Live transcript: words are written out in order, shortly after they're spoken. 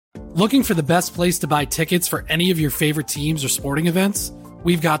Looking for the best place to buy tickets for any of your favorite teams or sporting events?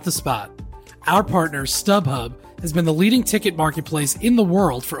 We've got the spot. Our partner, StubHub, has been the leading ticket marketplace in the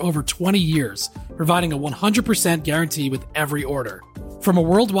world for over 20 years, providing a 100% guarantee with every order. From a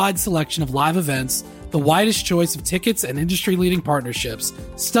worldwide selection of live events, the widest choice of tickets and industry-leading partnerships,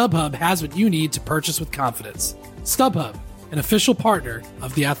 StubHub has what you need to purchase with confidence. StubHub, an official partner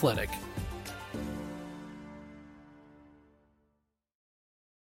of The Athletic.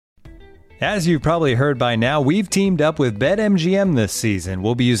 As you've probably heard by now, we've teamed up with BetMGM this season.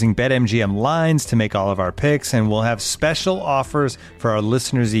 We'll be using BetMGM lines to make all of our picks, and we'll have special offers for our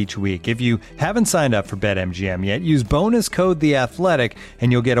listeners each week. If you haven't signed up for BetMGM yet, use bonus code THEATHLETIC,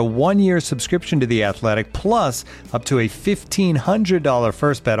 and you'll get a 1-year subscription to The Athletic, plus up to a $1,500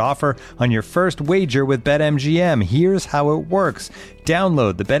 first bet offer on your first wager with BetMGM. Here's how it works.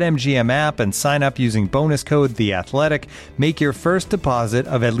 Download the BetMGM app and sign up using bonus code THEATHLETIC. Make your first deposit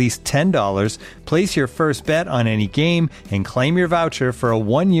of at least $10. Place your first bet on any game and claim your voucher for a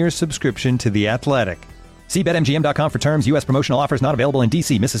 1-year subscription to The Athletic. See BetMGM.com for terms. U.S. promotional offers not available in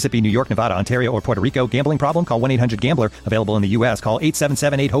D.C., Mississippi, New York, Nevada, Ontario, or Puerto Rico. Gambling problem? Call 1-800-GAMBLER. Available in the U.S. Call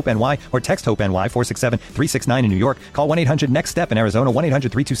 877-8-HOPE-NY or text HOPE-NY 467-369 in New York. Call 1-800-NEXT-STEP in Arizona.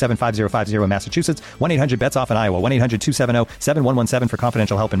 1-800-327-5050 in Massachusetts. 1-800-BETS-OFF in Iowa. 1-800-270-7117 for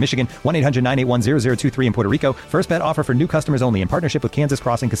confidential help in Michigan. 1-800-981-0023 in Puerto Rico. First bet offer for new customers only in partnership with Kansas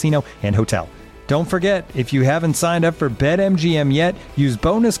Crossing Casino and Hotel. Don't forget, if you haven't signed up for BetMGM yet, use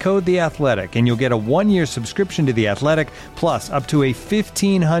bonus code THEATHLETIC, and you'll get a 1-year subscription to The Athletic, plus up to a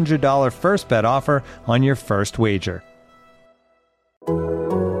 $1,500 first bet offer on your first wager.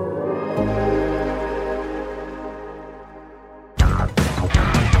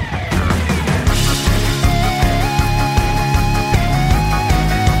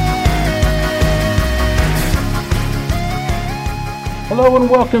 Hello and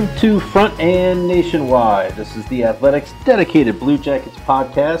welcome to Front and Nationwide. This is The Athletic's dedicated Blue Jackets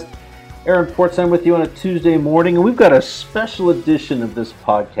podcast. Aaron Portzline with you on a Tuesday morning, and we've got a special edition of this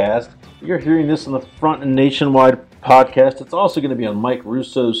podcast. You're hearing this on the Front and Nationwide podcast. It's also going to be on Mike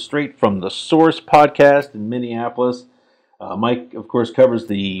Russo's Straight from the Source podcast in Minneapolis. Mike, of course, covers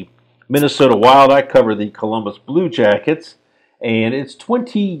the Minnesota Wild. I cover the Columbus Blue Jackets. And it's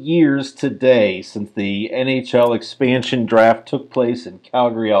 20 years today since the NHL expansion draft took place in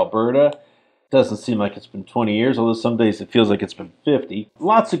Calgary, Alberta. Doesn't seem like it's been 20 years, although some days it feels like it's been 50.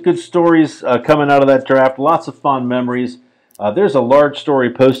 Lots of good stories coming out of that draft, lots of fond memories. There's a large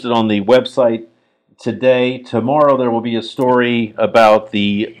story posted on the website today. Tomorrow there will be a story about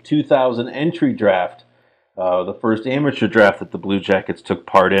the 2000 entry draft, the first amateur draft that the Blue Jackets took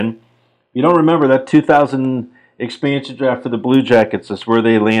part in. You don't remember that 2000 expansion draft for the Blue Jackets is where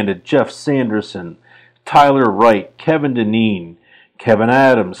they landed Jeff Sanderson, Tyler Wright, Kevin Dineen, Kevin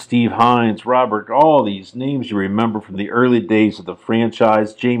Adams, Steve Hines, Robert, all these names you remember from the early days of the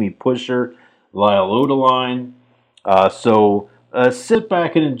franchise, Jamie Pusher, Lyle Odeline. So sit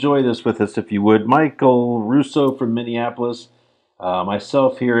back and enjoy this with us if you would. Michael Russo from Minneapolis,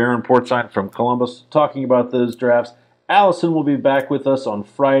 myself here, Aaron Portzline from Columbus, talking about those drafts. Allison will be back with us on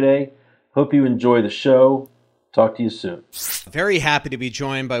Friday. Hope you enjoy the show. Talk to you soon. Very happy to be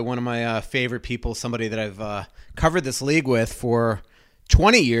joined by one of my favorite people, somebody that I've covered this league with for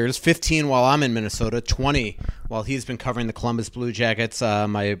 20 years, 15 while I'm in Minnesota, 20 while he's been covering the Columbus Blue Jackets,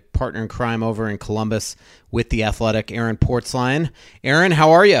 my partner in crime over in Columbus with The Athletic, Aaron Portzline. Aaron,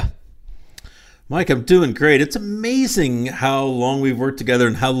 how are you? Mike, I'm doing great. It's amazing how long we've worked together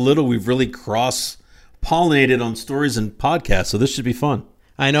and how little we've really cross-pollinated on stories and podcasts, so this should be fun.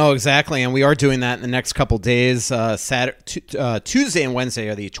 I know, exactly, and we are doing that in the next couple days. Tuesday and Wednesday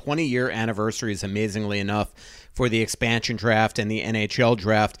are the 20-year anniversaries, amazingly enough, for the expansion draft and the NHL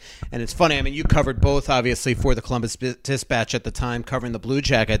draft. And it's funny, I mean, you covered both, obviously, for the Columbus Dispatch at the time, covering the Blue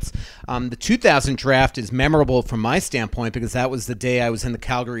Jackets. The 2000 draft is memorable from my standpoint because that was the day I was in the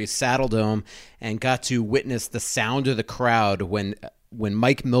Calgary Saddledome and got to witness the sound of the crowd when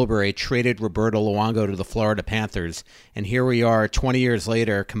Mike Milbury traded Roberto Luongo to the Florida Panthers. And here we are 20 years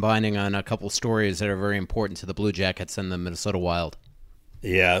later combining on a couple stories that are very important to the Blue Jackets and the Minnesota Wild.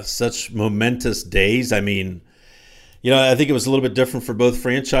 Yeah, such momentous days. I mean, I think it was a little bit different for both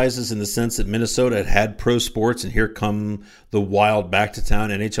franchises in the sense that Minnesota had pro sports, and here come the Wild back to town,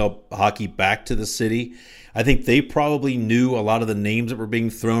 NHL hockey back to the city. I think they probably knew a lot of the names that were being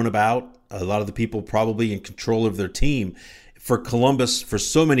thrown about, a lot of the people probably in control of their team. For Columbus, for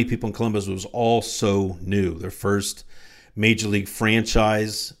so many people in Columbus, it was all so new. Their first major league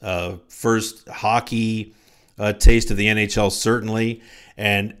franchise, first hockey taste of the NHL, certainly.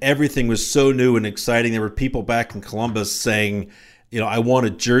 And everything was so new and exciting. There were people back in Columbus saying, I want a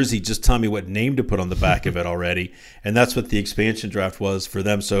jersey, just tell me what name to put on the back of it already. And that's what the expansion draft was for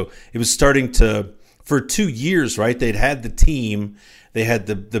them. So it was starting to, for 2 years, right? They'd had the team, they had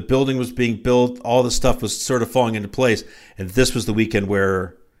the building was being built, all the stuff was sort of falling into place. And this was the weekend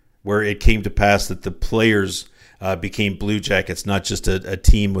where it came to pass that the players became Blue Jackets, not just a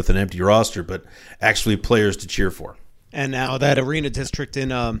team with an empty roster, but actually players to cheer for. And now that arena district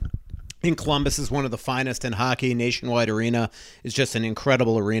in Columbus is one of the finest in hockey. Nationwide Arena is just an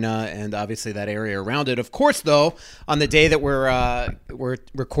incredible arena, and obviously that area around it. Of course, though, on the day that we're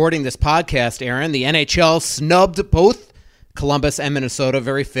recording this podcast, Aaron, the NHL snubbed both Columbus and Minnesota.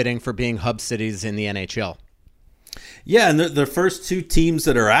 Very fitting for being hub cities in the NHL. Yeah, and the first 2 teams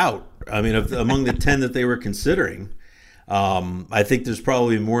that are out. I mean, among the 10 that they were considering. I think there's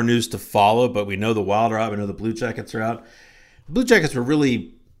probably more news to follow, but we know the Wild are out. We know the Blue Jackets are out. The Blue Jackets were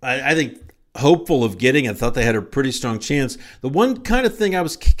really, I think, hopeful of getting. I thought they had a pretty strong chance. The one kind of thing I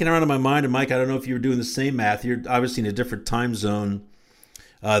was kicking around in my mind, and Mike, I don't know if you were doing the same math. You're obviously in a different time zone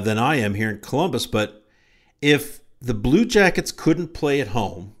than I am here in Columbus, but if the Blue Jackets couldn't play at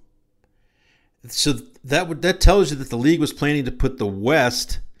home, so that tells you that the league was planning to put the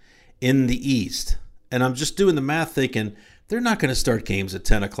West in the East. And I'm just doing the math thinking they're not going to start games at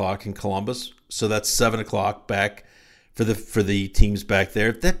 10 o'clock in Columbus, so that's 7 o'clock back for the teams back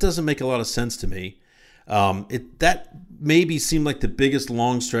there. That doesn't make a lot of sense to me. That maybe seemed like the biggest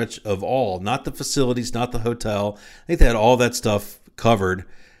long stretch of all. Not the facilities, not the hotel. I think they had all that stuff covered.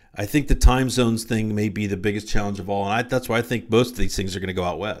 I think the time zones thing may be the biggest challenge of all, and that's why I think most of these things are going to go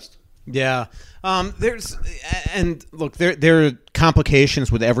out west. Yeah. There are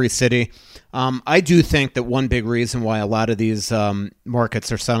complications with every city. I do think that one big reason why a lot of these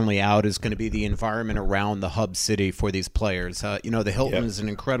markets are suddenly out is going to be the environment around the hub city for these players. The Hilton is an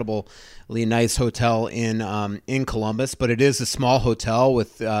incredibly nice hotel in Columbus, but it is a small hotel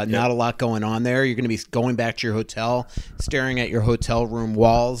with not a lot going on there. You're going to be going back to your hotel, staring at your hotel room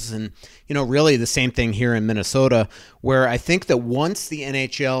walls, and really the same thing here in Minnesota, where I think that once the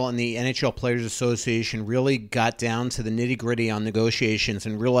NHL and the NHL Players Association really got down to the nitty-gritty on negotiations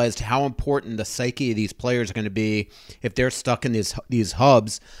and realized how important the psyche of these players are going to be if they're stuck in these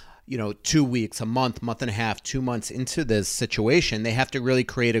hubs, 2 weeks, a month and a half, 2 months into this situation, they have to really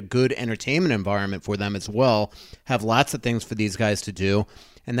create a good entertainment environment for them as well, have lots of things for these guys to do.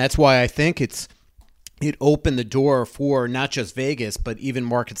 And that's why I think it opened the door for not just Vegas, but even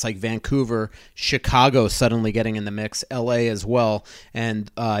markets like Vancouver, Chicago suddenly getting in the mix, LA as well.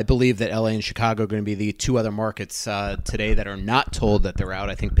 And I believe that LA and Chicago are going to be the 2 other markets today that are not told that they're out.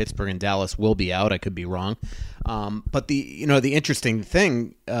 I think Pittsburgh and Dallas will be out. I could be wrong. But the interesting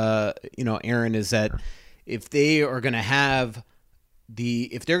thing, Aaron, is that if they are going to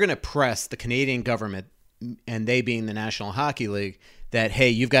if they're going to press the Canadian government, and they being the National Hockey League, that, hey,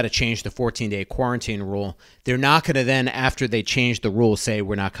 you've got to change the 14-day quarantine rule, they're not going to then, after they change the rule, say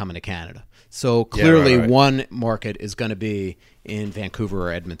we're not coming to Canada. So clearly one market is going to be in Vancouver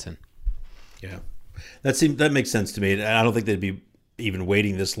or Edmonton. Yeah, that makes sense to me. I don't think they'd be even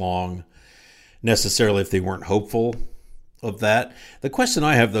waiting this long necessarily if they weren't hopeful of that. The question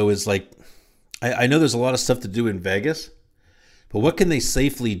I have, though, is I know there's a lot of stuff to do in Vegas, but what can they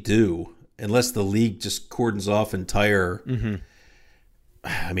safely do unless the league just cordons off an entire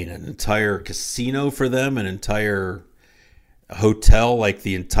casino for them, an entire hotel, like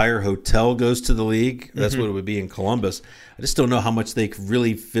the entire hotel goes to the league. That's what it would be in Columbus. I just don't know how much they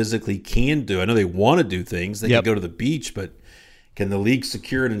really physically can do. I know they want to do things. They can go to the beach, but can the league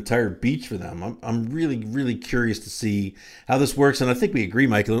secure an entire beach for them? I'm really, really curious to see how this works. And I think we agree,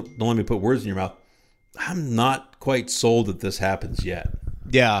 Mike. Don't let me put words in your mouth. I'm not quite sold that this happens yet.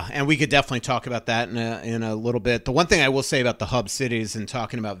 Yeah, and we could definitely talk about that in a little bit. The one thing I will say about the hub cities and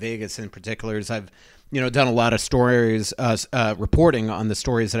talking about Vegas in particular is I've done a lot of stories, reporting on the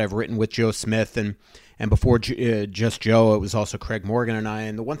stories that I've written with Joe Smith, and before just Joe, it was also Craig Morgan and I.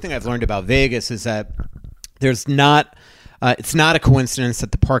 And the one thing I've learned about Vegas is that it's not a coincidence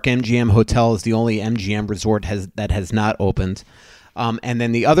that the Park MGM Hotel is the only MGM resort that has not opened. And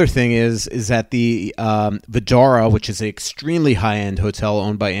then the other thing is that the Vdara, which is an extremely high-end hotel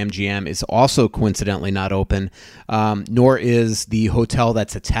owned by MGM, is also coincidentally not open, nor is the hotel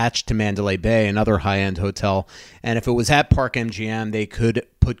that's attached to Mandalay Bay, another high-end hotel. And if it was at Park MGM, they could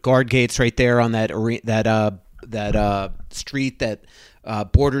put guard gates right there on that street that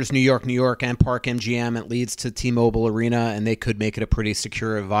borders New York, and Park MGM. It leads to T-Mobile Arena, and they could make it a pretty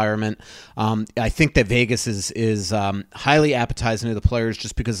secure environment. I think that Vegas is highly appetizing to the players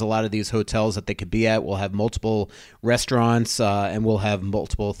just because a lot of these hotels that they could be at will have multiple restaurants and will have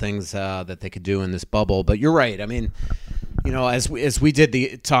multiple things that they could do in this bubble. But you're right. I mean, As we did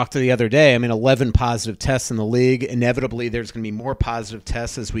the talk the other day, 11 positive tests in the league. Inevitably, there's going to be more positive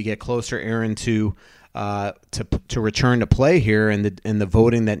tests as we get closer, Aaron, to return to play here, and the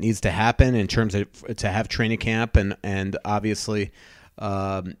voting that needs to happen in terms of to have training camp and obviously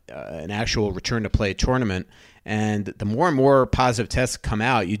an actual return to play tournament. And the more and more positive tests come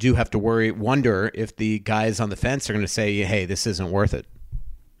out, you do have to wonder if the guys on the fence are going to say, hey, this isn't worth it.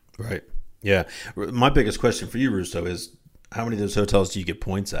 Right. Yeah. My biggest question for you, Russo, is how many of those hotels do you get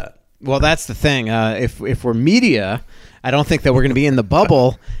points at? Well, that's the thing. If we're media, I don't think that we're going to be in the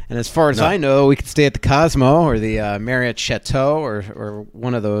bubble. And as far as I know, we could stay at the Cosmo or the Marriott Chateau or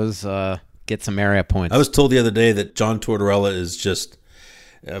one of those, get some Marriott points. I was told the other day that John Tortorella is just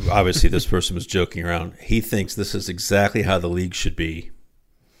obviously this person was joking around. He thinks this is exactly how the league should be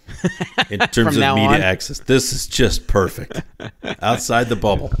in terms of media access. This is just perfect. Outside the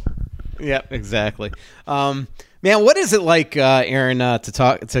bubble. Yeah, exactly. Man, what is it like, Aaron,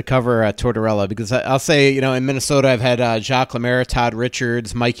 to cover Tortorella? Because I'll say, in Minnesota, I've had Jacques Lemaire, Todd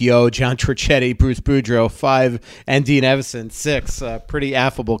Richards, Mike Yeo, John Trichetti, Bruce Boudreau, 5, and Dean Evison, 6. Pretty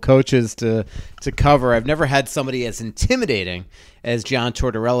affable coaches to cover. I've never had somebody as intimidating as John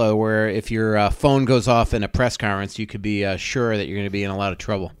Tortorella, where if your phone goes off in a press conference, you could be sure that you're going to be in a lot of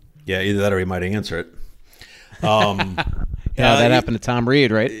trouble. Yeah, either that or he might answer it. Yeah, that happened to Tom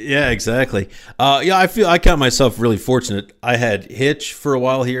Reed, right? Yeah, exactly. I count myself really fortunate. I had Hitch for a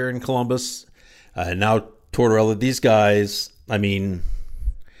while here in Columbus. Now Tortorella. These guys, they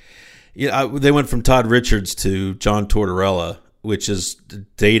went from Todd Richards to John Tortorella, which is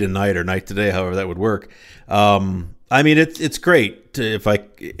day to night or night to day, however that would work. It's great.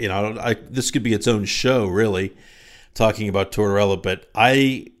 This could be its own show, really, talking about Tortorella. But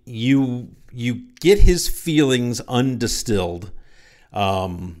you get his feelings undistilled,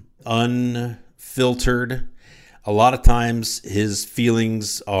 unfiltered. A lot of times his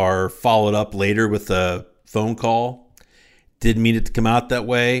feelings are followed up later with a phone call. Didn't mean it to come out that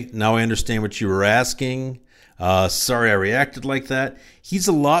way. Now I understand what you were asking. Sorry I reacted like that. He's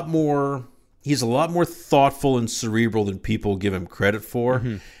a lot more thoughtful and cerebral than people give him credit for.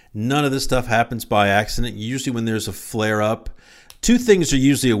 Mm-hmm. None of this stuff happens by accident. Usually when there's a flare-up, two things are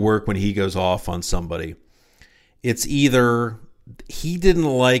usually at work when he goes off on somebody. It's either he didn't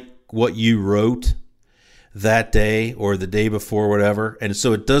like what you wrote that day or the day before, whatever, and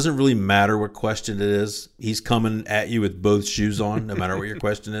so it doesn't really matter what question it is. He's coming at you with both shoes on, no matter what your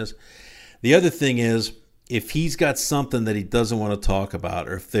question is. The other thing is, if he's got something that he doesn't want to talk about,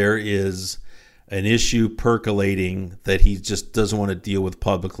 or if there is an issue percolating that he just doesn't want to deal with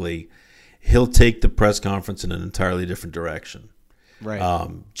publicly, he'll take the press conference in an entirely different direction. Right.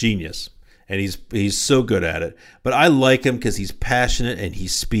 Genius. And he's so good at it. But I like him because he's passionate and he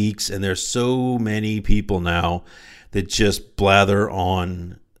speaks. And there's so many people now that just blather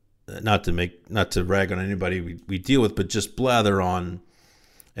on, not to rag on anybody we deal with, but just blather on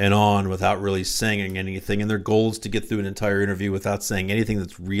and on without really saying anything. And their goal is to get through an entire interview without saying anything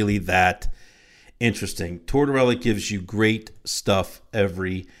that's really that interesting. Tortorella gives you great stuff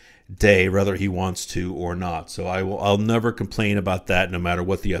every day, whether he wants to or not. So I'll never complain about that, no matter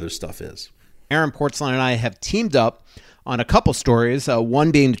what the other stuff is. Aaron Portzline and I have teamed up on a couple stories,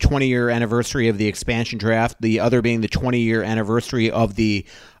 one being the 20-year anniversary of the expansion draft, the other being the 20-year anniversary of the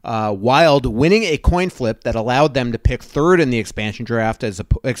Wild winning a coin flip that allowed them to pick third in the expansion draft, in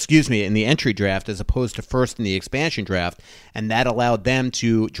the entry draft, as opposed to first in the expansion draft, and that allowed them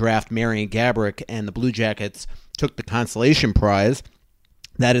to draft Marian Gaborik, and the Blue Jackets took the consolation prize.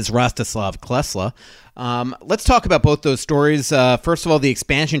 That is Rostislav Klesla. Let's talk about both those stories. First of all, the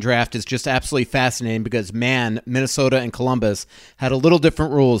expansion draft is just absolutely fascinating because, man, Minnesota and Columbus had a little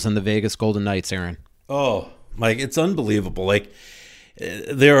different rules than the Vegas Golden Knights, Aaron. Oh, Mike, it's unbelievable.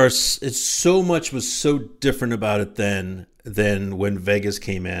 It's so much was so different about it than when Vegas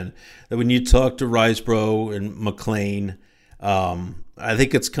came in. That when you talk to Risebrough and McLean, I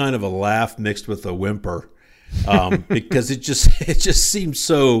think it's kind of a laugh mixed with a whimper. Because it just seems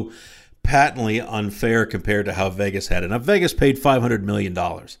so patently unfair compared to how Vegas had it. Now, Vegas paid $500 million.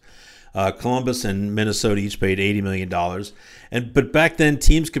 Columbus and Minnesota each paid $80 million. But back then,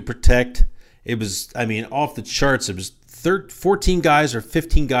 teams could protect. It was, off the charts. It was 14 guys or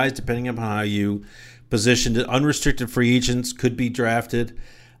 15 guys, depending on how you positioned it. Unrestricted free agents could be drafted.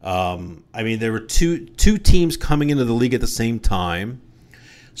 There were two teams coming into the league at the same time,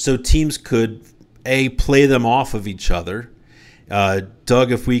 so teams could play them off of each other.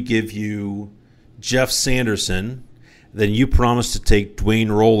 Doug, if we give you Jeff Sanderson, then you promise to take Dwayne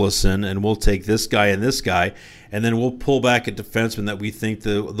Rollison, and we'll take this guy, and then we'll pull back a defenseman that we think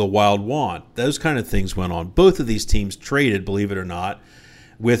the Wild want. Those kind of things went on. Both of these teams traded, believe it or not,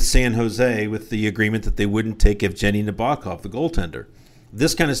 with San Jose with the agreement that they wouldn't take Evgeny Nabokov, the goaltender.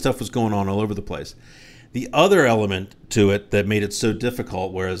 This kind of stuff was going on all over the place. The other element to it that made it so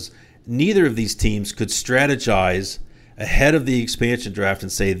difficult was neither of these teams could strategize ahead of the expansion draft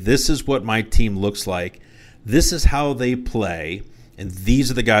and say, this is what my team looks like, this is how they play, and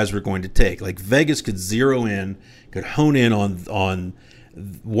these are the guys we're going to take. Like Vegas could zero in, could hone in on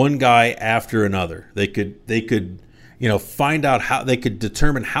one guy after another. They could find out how they could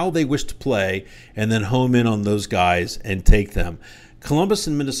determine how they wish to play and then home in on those guys and take them. Columbus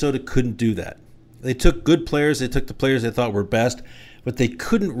and Minnesota couldn't do that. They took good players. They took the players they thought were best, but they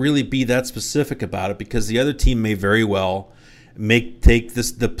couldn't really be that specific about it because the other team may very well take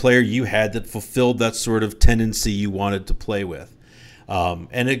the player you had that fulfilled that sort of tendency you wanted to play with.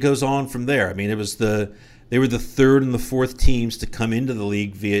 And it goes on from there. I mean, they were the third and the fourth teams to come into the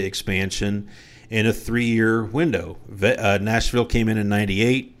league via expansion in a 3-year window. Nashville came in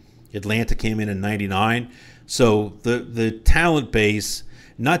 98. Atlanta came in 99. So the talent base,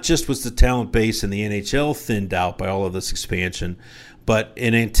 not just was the talent base in the NHL thinned out by all of this expansion, but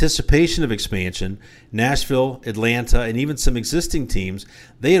in anticipation of expansion, Nashville, Atlanta, and even some existing teams,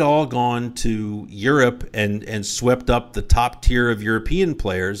 they had all gone to Europe and swept up the top tier of European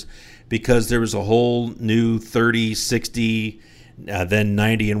players because there was a whole new 30, 60, then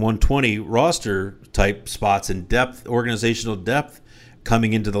 90 and 120 roster type spots in depth, organizational depth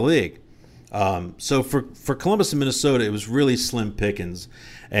coming into the league. So for Columbus and Minnesota, it was really slim pickings.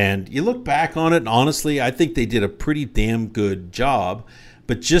 And you look back on it, and honestly, I think they did a pretty damn good job.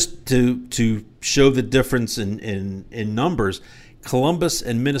 But just to show the difference in numbers, Columbus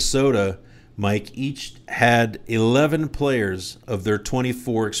and Minnesota, Mike, each had 11 players of their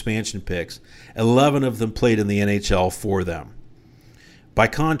 24 expansion picks. 11 of them played in the NHL for them. By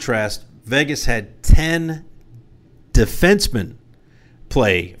contrast, Vegas had 10 defensemen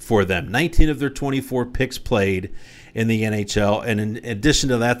play for them. 19 of their 24 picks played in the NHL, and in addition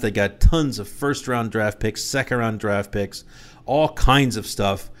to that, they got tons of first-round draft picks, second-round draft picks, all kinds of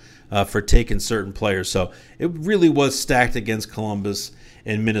stuff for taking certain players. So it really was stacked against Columbus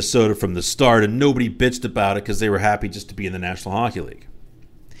and Minnesota from the start, and nobody bitched about it because they were happy just to be in the National Hockey League.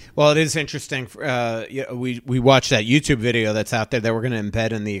 Well, it is interesting. We watched that YouTube video that's out there that we're going to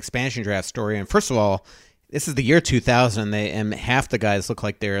embed in the expansion draft story. And first of all, this is the year 2000, and half the guys look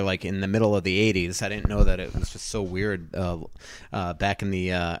like they're like in the middle of the 80s. I didn't know that. It was just so weird back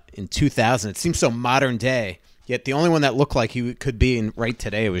in 2000. It seems so modern day. Yet the only one that looked like he could be in right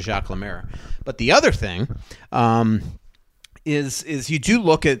today was Jacques Lemaire. But the other thing is you do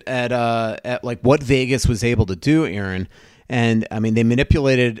look at like what Vegas was able to do, Aaron. And I mean, they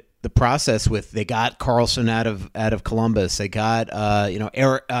manipulated the process they got Karlsson out of Columbus. They got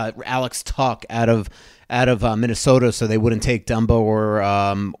Alex Tuch out of Minnesota, so they wouldn't take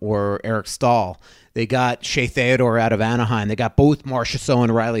Dumba or Eric Stahl. They got Shea Theodore out of Anaheim. They got both Marchessault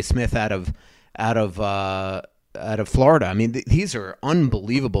and Riley Smith out of Florida. I mean, these are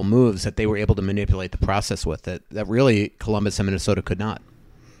unbelievable moves that they were able to manipulate the process with that really Columbus and Minnesota could not.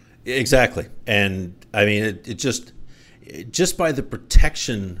 Exactly, and I mean it just by the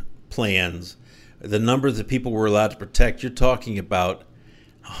protection plans, the number that people were allowed to protect, you're talking about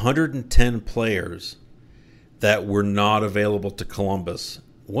 110 players that were not available to Columbus,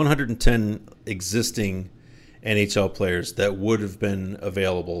 110 existing NHL players that would have been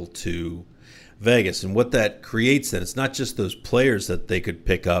available to Vegas. And what that creates then, it's not just those players that they could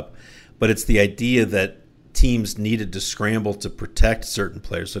pick up, but it's the idea that teams needed to scramble to protect certain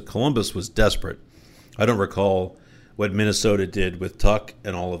players. So Columbus was desperate. I don't recall what Minnesota did with Tuch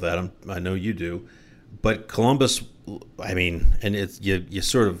and all of that. I know you do. But Columbus, I mean, and you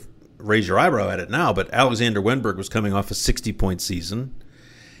sort of raise your eyebrow at it now, but Alexander Wenberg was coming off a 60-point season.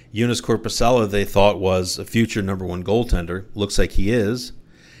 Jonas Korpisalo, they thought, was a future number one goaltender. Looks like he is.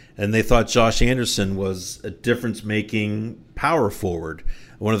 And they thought Josh Anderson was a difference-making power forward,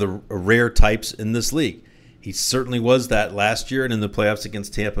 one of the rare types in this league. He certainly was that last year and in the playoffs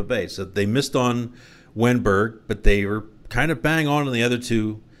against Tampa Bay. So they missed on Wenberg, but they were kind of bang on the other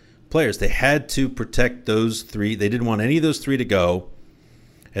two players. They had to protect those three. They didn't want any of those three to go,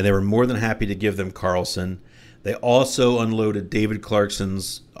 and they were more than happy to give them Karlsson. They also unloaded David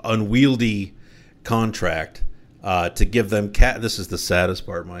Clarkson's unwieldy contract to give them this is the saddest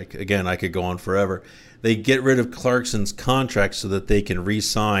part, Mike. Again, I could go on forever. They get rid of Clarkson's contract so that they can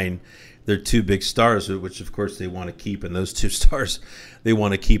re-sign their two big stars, which of course they want to keep, and those two stars they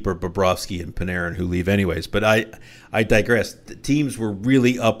want to keep are Bobrovsky and Panarin, who leave anyways. But I digress. The teams were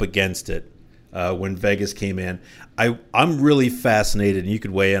really up against it when Vegas came in. I'm really fascinated, and you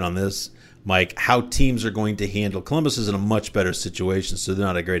could weigh in on this, Mike, how teams are going to handle. Columbus is in a much better situation, so they're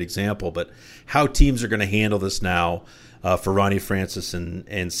not a great example, but how teams are going to handle this now for Ronnie Francis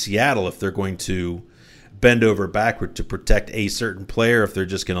and Seattle, if they're going to bend over backward to protect a certain player, if they're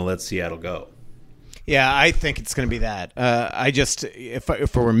just going to let Seattle go. Yeah, I think it's going to be that. If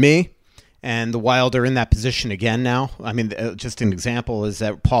it were me, and the Wild are in that position again now. I mean, just an example is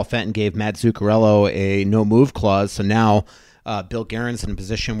that Paul Fenton gave Matt Zuccarello a no-move clause, so now Bill Guerin's in a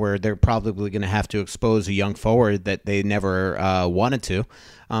position where they're probably going to have to expose a young forward that they never wanted to.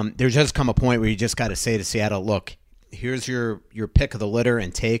 There's just come a point where you just got to say to Seattle, look, here's your pick of the litter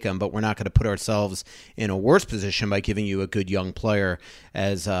and take them, but we're not going to put ourselves in a worse position by giving you a good young player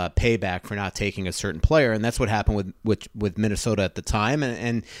as payback for not taking a certain player. And that's what happened with Minnesota at the time.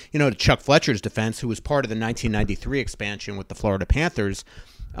 And to Chuck Fletcher's defense, who was part of the 1993 expansion with the Florida Panthers,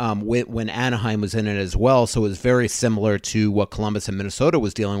 when Anaheim was in it as well, so it was very similar to what Columbus and Minnesota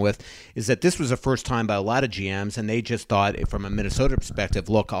was dealing with, is that this was the first time by a lot of GMs, and they just thought, from a Minnesota perspective,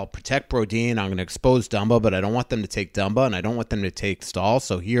 look, I'll protect Brodin, I'm going to expose Dumba, but I don't want them to take Dumba, and I don't want them to take Stahl,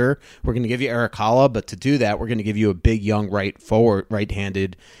 so here, we're going to give you Erik Haula, but to do that, we're going to give you a big, young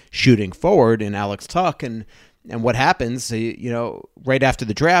right-handed shooting forward in Alex Tuch, and what happens, right after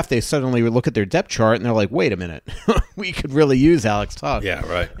the draft, they suddenly look at their depth chart and they're like, wait a minute, we could really use Alex Tuch. Yeah,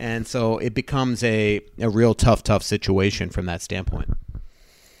 right. And so it becomes a real tough situation from that standpoint.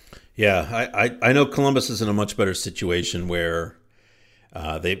 Yeah, I know Columbus is in a much better situation where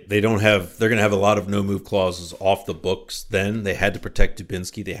they're going to have a lot of no-move clauses off the books then. They had to protect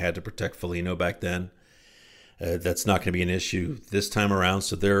Dubinsky. They had to protect Foligno back then. That's not going to be an issue this time around,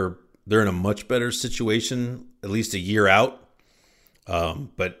 so they're in a much better situation, at least a year out.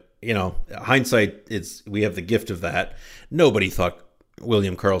 But, hindsight, we have the gift of that. Nobody thought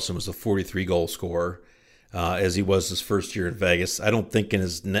William Karlsson was a 43-goal scorer as he was his first year in Vegas. I don't think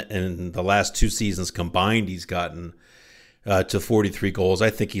in the last two seasons combined he's gotten to 43 goals. I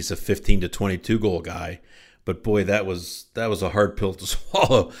think he's a 15 to 22-goal guy. But, boy, that was a hard pill to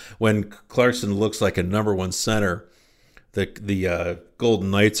swallow when Clarkson looks like a number one center. The Golden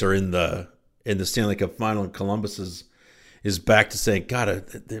Knights are in the Stanley Cup final, and Columbus is back to saying, God,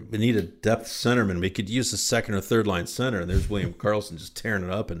 we need a depth centerman. We could use a second or third line center, and there's William Karlsson just tearing it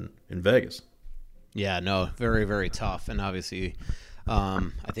up in Vegas. Yeah, no, very, very tough, and obviously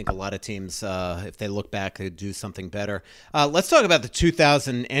I think a lot of teams, if they look back, could do something better. Let's talk about the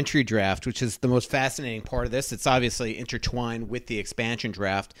 2000 entry draft, which is the most fascinating part of this. It's obviously intertwined with the expansion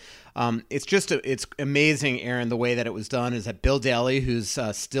draft. It's amazing, Aaron, the way that it was done is that Bill Daly, who's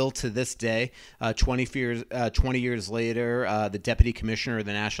still to this day, 20 years later, the deputy commissioner of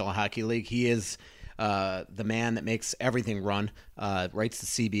the National Hockey League, he is the man that makes everything run, writes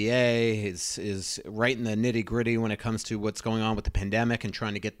the CBA, is right in the nitty-gritty when it comes to what's going on with the pandemic and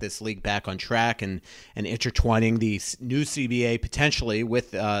trying to get this league back on track and intertwining the new CBA potentially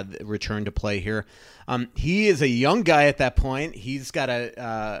with return to play here. He is a young guy at that point. He's got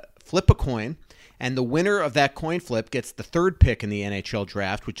to flip a coin, and the winner of that coin flip gets the third pick in the NHL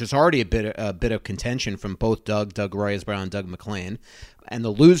draft, which is already a bit of contention from both Doug Royersbrough and Doug MacLean, and the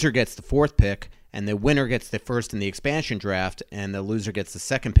loser gets the fourth pick. And the winner gets the first in the expansion draft, and the loser gets the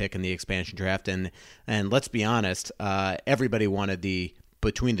second pick in the expansion draft. And let's be honest, everybody wanted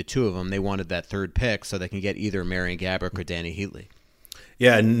between the two of them, they wanted that third pick so they can get either Marian Gaborik or Danny Heatley.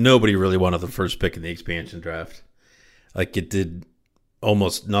 Yeah, nobody really wanted the first pick in the expansion draft. Like, it did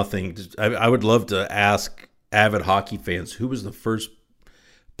almost nothing. I would love to ask avid hockey fans who was the first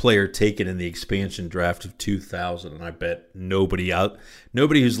player taken in the expansion draft of 2000, and I bet nobody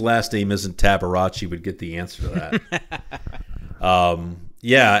whose last name isn't Tabarachi would get the answer to that.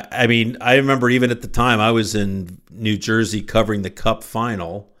 Yeah, I mean, I remember even at the time I was in New Jersey covering the Cup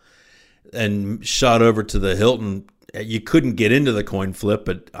final and shot over to the Hilton. You couldn't get into the coin flip,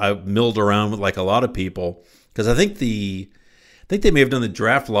 but I milled around with like a lot of people because I think they may have done the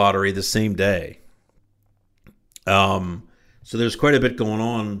draft lottery the same day. So there's quite a bit going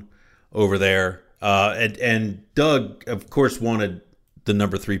on over there. And Doug, of course, wanted the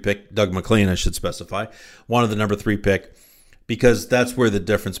number 3 pick. Doug MacLean, I should specify, wanted the number 3 pick because that's where the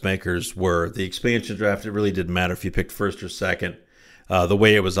difference makers were. The expansion draft, it really didn't matter if you picked first or second. The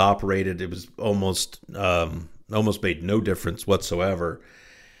way it was operated, it was almost made no difference whatsoever.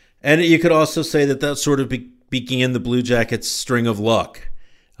 And you could also say that sort of began the Blue Jackets' string of luck.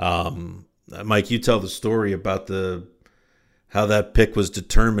 Mike, you tell the story about how that pick was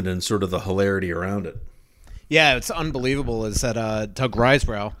determined and sort of the hilarity around it. Yeah, it's unbelievable. Is that Doug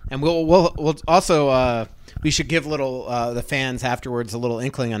Risebrough, and we'll also we should give the fans afterwards a little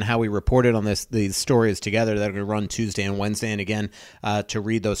inkling on how we reported on these stories together that are going to run Tuesday and Wednesday. And again, to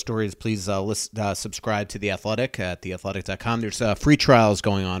read those stories, please subscribe to The Athletic at theathletic.com. There's free trials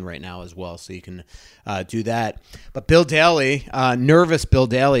going on right now as well, so you can do that. But Bill Daly, nervous Bill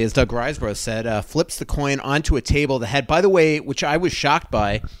Daly, as Doug Risebrough said, flips the coin onto a table that had, by the way, which I was shocked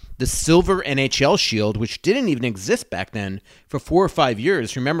by, the silver NHL shield, which didn't even exist back then for 4 or 5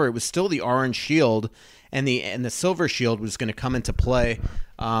 years. Remember, it was still the orange shield, and the silver shield was going to come into play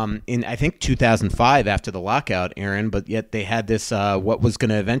in, I think, 2005 after the lockout, Aaron. But yet they had this, what was going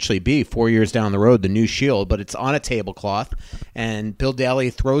to eventually be 4 years down the road, the new shield. But it's on a tablecloth, and Bill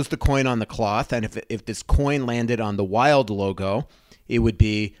Daly throws the coin on the cloth, and if this coin landed on the Wild logo, it would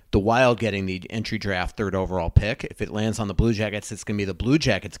be the Wild getting the entry draft 3rd overall pick. If it lands on the Blue Jackets, it's going to be the Blue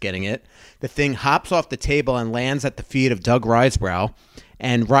Jackets getting it. The thing hops off the table and lands at the feet of Doug Risebrough.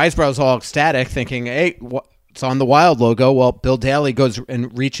 And Risebrough's all ecstatic, thinking, hey, it's on the Wild logo. Well, Bill Daly goes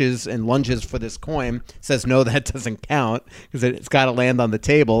and reaches and lunges for this coin, says, no, that doesn't count because it's got to land on the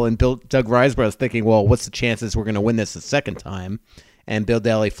table. And Doug Risebrough's thinking, well, what's the chances we're going to win this a second time? And Bill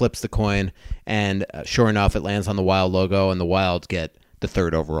Daly flips the coin, and sure enough, it lands on the Wild logo, and the Wild get the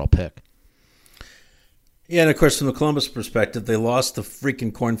 3rd overall pick. Yeah, and of course, from the Columbus perspective, they lost the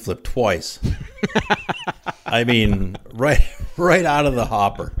freaking coin flip twice. I mean, right out of the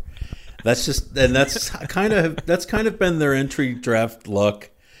hopper. That's kind of been their entry draft luck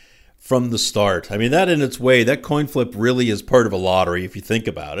from the start. I mean, that in its way, that coin flip really is part of a lottery if you think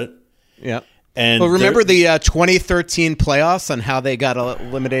about it. Yeah. And well, remember the 2013 playoffs and how they got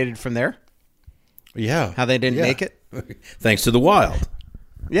eliminated from there? Yeah. How they didn't make it? Thanks to the Wild.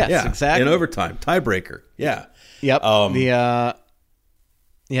 Yes, exactly. In overtime, tiebreaker. Yeah. Yep. That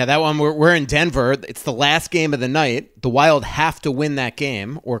one, we're in Denver. It's the last game of the night. The Wild have to win that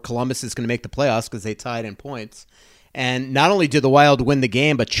game, or Columbus is going to make the playoffs because they tied in points. And not only did the Wild win the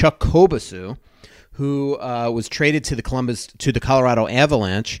game, but Chuck Kobasu, who was traded to the Colorado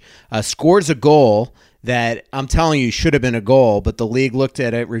Avalanche, scores a goal that I'm telling you should have been a goal, but the league looked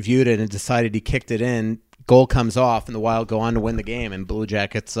at it, reviewed it, and decided he kicked it in. Goal comes off, and the Wild go on to win the game, and Blue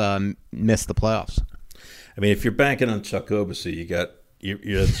Jackets miss the playoffs. I mean, if you're banking on Chuck Kobasu,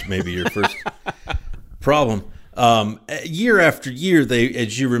 that's maybe your first problem. Year after year,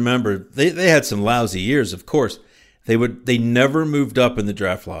 as you remember, they had some lousy years. Of course, they never moved up in the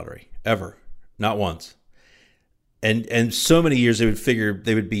draft lottery ever, not once. And so many years they would figure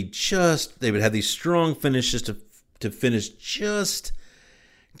they would have these strong finishes to finish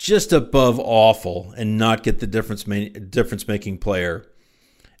just above awful and not get the difference making player,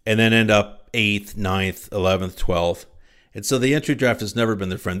 and then end up 8th, 9th, 11th, 12th. And so the entry draft has never been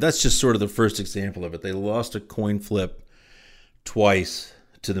their friend. That's just sort of the first example of it. They lost a coin flip twice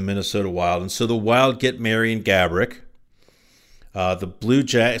to the Minnesota Wild, and so the Wild get Marian Gaborik. The Blue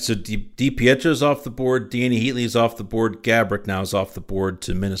Jackets, so DiPietro's off the board, Danny Heatley's off the board, Gaborik now is off the board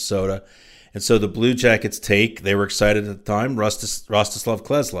to Minnesota. And so the Blue Jackets they were excited at the time, Rostislav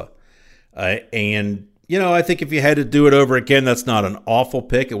Klesla. And, I think if you had to do it over again, that's not an awful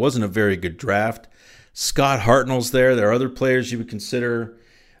pick. It wasn't a very good draft. Scott Hartnell's there. There are other players you would consider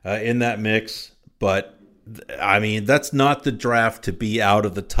in that mix. But, I mean, that's not the draft to be out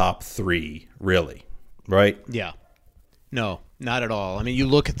of the top 3, really, right? Yeah. No, not at all. I mean, you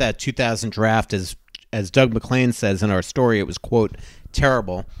look at that 2000 draft, as Doug McLean says in our story, it was, quote,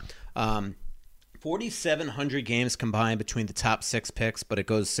 terrible. 4,700 games combined between the top 6 picks, but it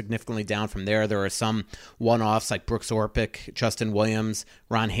goes significantly down from there. There are some one-offs like Brooks Orpik, Justin Williams,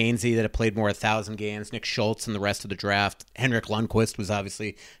 Ron Hainsey that have played more 1,000 games, Nick Schultz and the rest of the draft. Henrik Lundqvist was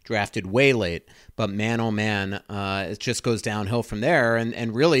obviously drafted way late, but man, oh man, it just goes downhill from there.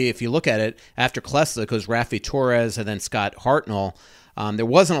 And really, if you look at it, after Klesla goes Raffi Torres and then Scott Hartnell. There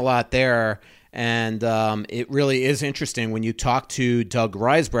wasn't a lot there. And it really is interesting when you talk to Doug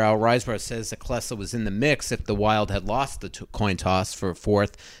Risebrough. Risebrough says that Klesla was in the mix if the Wild had lost the coin toss for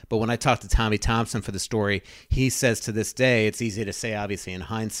 4th. But when I talked to Tommy Thompson for the story, he says to this day, it's easy to say obviously in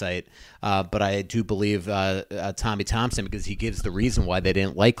hindsight, but I do believe Tommy Thompson, because he gives the reason why they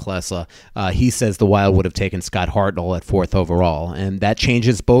didn't like Klesla. He says the Wild would have taken Scott Hartnell at 4th overall. And that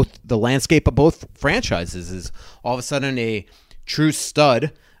changes both the landscape of both franchises. Is all of a sudden a true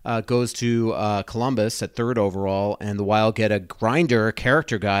stud goes to Columbus at 3rd overall, and the Wild get a grinder,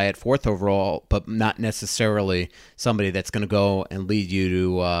 character guy at 4th overall, but not necessarily somebody that's going to go and lead you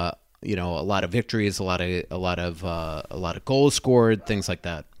to a lot of victories, a lot of goals scored, things like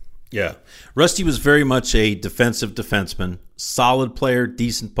that. Yeah. Rusty was very much a defensive defenseman, solid player,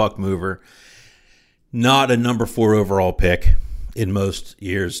 decent puck mover, not a number 4 overall pick in most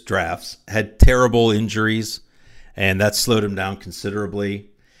years' drafts. Had terrible injuries, and that slowed him down considerably.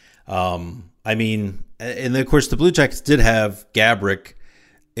 And of course, the Blue Jackets did have Gaborik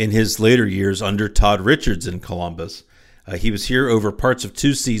in his later years under Todd Richards in Columbus. He was here over parts of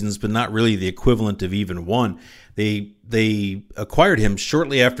 2 seasons, but not really the equivalent of even 1. They acquired him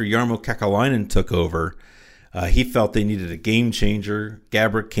shortly after Jarmo Kekalainen took over. He felt they needed a game changer.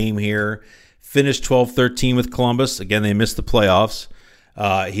 Gaborik came here, finished 12-13 with Columbus. Again, they missed the playoffs.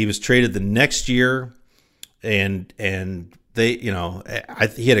 He was traded the next year, and they,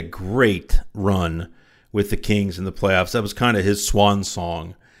 he had a great run with the Kings in the playoffs. That was kind of his swan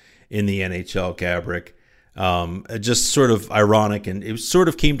song in the NHL, Gaborik. Just sort of ironic, and it sort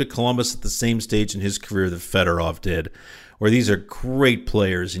of came to Columbus at the same stage in his career that Fedorov did, where these are great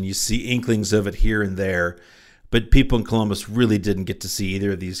players, and you see inklings of it here and there, but people in Columbus really didn't get to see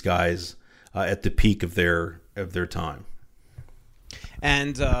either of these guys at the peak of their time.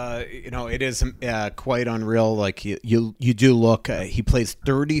 And it is quite unreal. Like you do look. He plays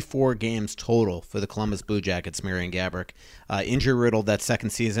 34 games total for the Columbus Blue Jackets. Marian Gaborik, injury riddled that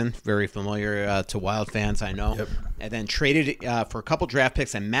second season. Very familiar to Wild fans, I know. Yep. And then traded for a couple draft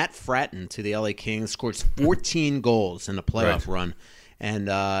picks, and Matt Fratton to the LA Kings, scored 14 goals in a playoff run. And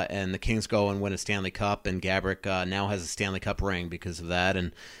the Kings go and win a Stanley Cup, and Gaborik now has a Stanley Cup ring because of that.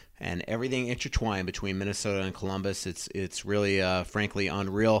 And everything intertwined between Minnesota and Columbus, it's really, frankly,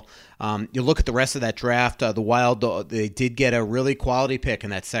 unreal. You look at the rest of that draft, the Wild, they did get a really quality pick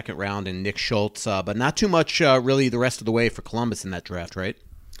in that second round in Nick Schultz, but not too much really the rest of the way for Columbus in that draft, right?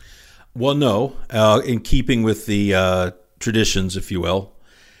 Well, no. In keeping with the traditions, if you will,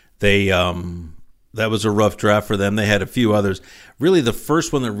 they that was a rough draft for them. They had a few others. Really, the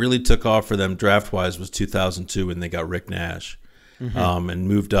first one that really took off for them draft-wise was 2002 when they got Rick Nash. And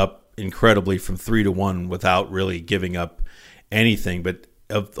moved up incredibly from 3 to 1 without really giving up anything. But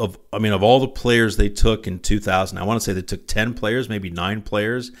of all the players they took in 2000, I want to say they took 10 players, maybe 9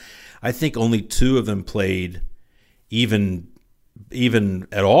 players. I think only 2 of them played even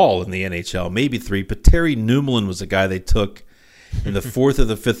at all in the NHL, maybe 3. But Terry Newman was a guy they took in the 4th or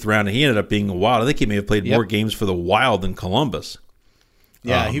the 5th round, and he ended up being a Wild. I think he may have played more games for the Wild than Columbus.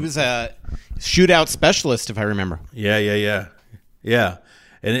 Yeah, he was a shootout specialist, if I remember. Yeah,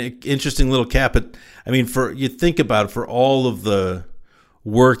 an interesting little cap. But you think about it, for all of the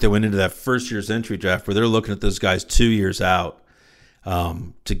work that went into that first year's entry draft, where they're looking at those guys 2 years out,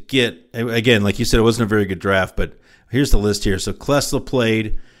 to get, again, like you said, it wasn't a very good draft. But here's the list here. So Klesla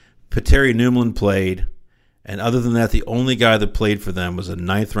played, Petteri Newman played, and other than that, the only guy that played for them was a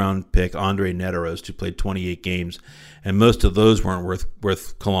 9th round pick, Andre Neterost, who played 28 games, and most of those weren't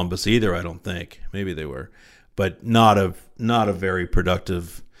worth Columbus either. I don't think. Maybe they were. But not a very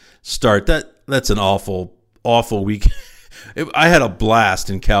productive start. That's an awful week. I had a blast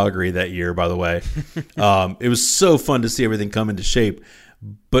in Calgary that year, by the way. It was so fun to see everything come into shape,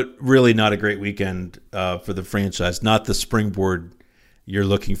 but really not a great weekend for the franchise. Not the springboard you're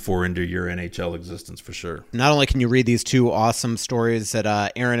looking for into your NHL existence, for sure. Not only can you read these 2 awesome stories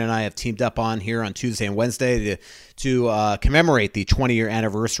that Aaron and I have teamed up on here on Tuesday and Wednesday to commemorate the 20-year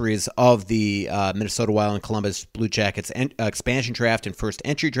anniversaries of the Minnesota Wild and Columbus Blue Jackets expansion draft and first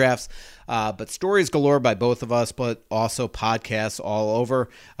entry drafts, but stories galore by both of us, but also podcasts all over.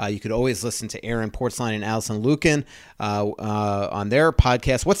 You could always listen to Aaron Portzline and Allison Lukin on their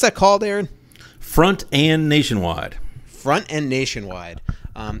podcast. What's that called, Aaron? Front and Nationwide. Front and Nationwide.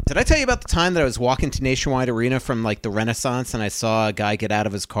 Did I tell you about the time that I was walking to Nationwide Arena from like the Renaissance and I saw a guy get out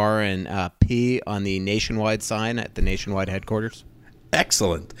of his car and pee on the Nationwide sign at the Nationwide headquarters?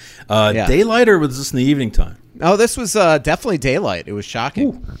 Excellent. Daylight, or was this in the evening time? Oh, this was definitely daylight. It was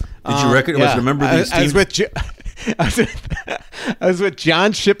shocking. Did you remember these teams? I was with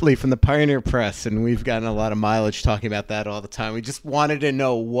John Shipley from the Pioneer Press, and we've gotten a lot of mileage talking about that all the time. We just wanted to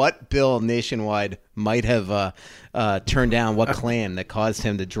know what bill Nationwide might have turned down, what claim that caused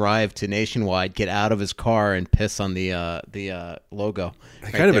him to drive to Nationwide, get out of his car, and piss on the logo.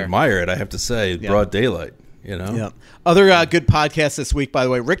 I kind of admire it, I have to say, broad daylight. Yeah. Other good podcasts this week, by the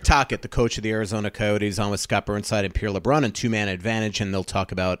way. Rick Tocchet, the coach of the Arizona Coyotes, on with Scott Burnside and Pierre LeBrun and Two-Man Advantage, and they'll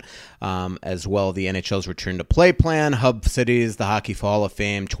talk about as well the NHL's return to play plan, hub cities, the Hockey Hall of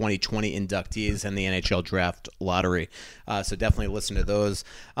Fame, 2020 inductees, and the NHL Draft Lottery. So definitely listen to those.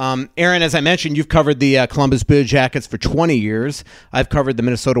 Aaron, as I mentioned, you've covered the Columbus Blue Jackets for 20 years. I've covered the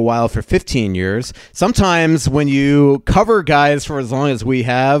Minnesota Wild for 15 years. Sometimes when you cover guys for as long as we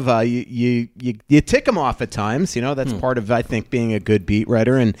have, you tick them off at at times. That's part of, I think, being a good beat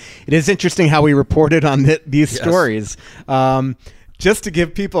writer. And it is interesting how we reported on these stories. Just to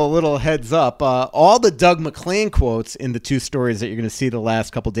give people a little heads up, all the Doug MacLean quotes in the two stories that you're going to see the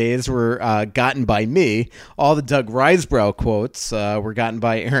last couple days were gotten by me. All the Doug Risebrough quotes were gotten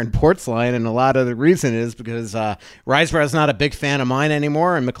by Aaron Portzline, and a lot of the reason is because Risebrough's not a big fan of mine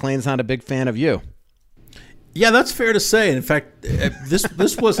anymore, and MacLean's not a big fan of you. Yeah, that's fair to say. In fact, this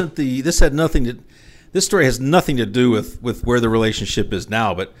story has nothing to do with where the relationship is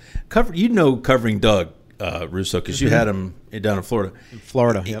now. But covering Doug Russo, because you had him down in Florida.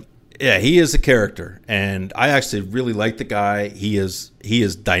 Yep. Yeah, he is a character, and I actually really like the guy. He is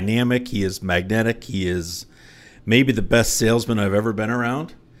dynamic. He is magnetic. He is maybe the best salesman I've ever been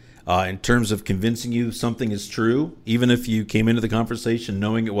around in terms of convincing you something is true, even if you came into the conversation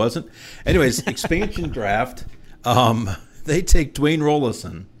knowing it wasn't. Anyways, expansion draft, they take Dwayne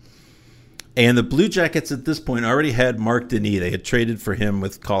Rollason, and the Blue Jackets at this point already had Mark Denis. They had traded for him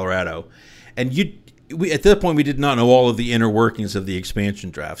with Colorado, and at that point, we did not know all of the inner workings of the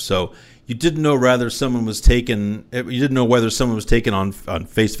expansion draft. So you didn't know whether someone was taken on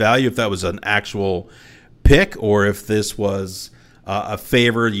face value, if that was an actual pick, or if this was a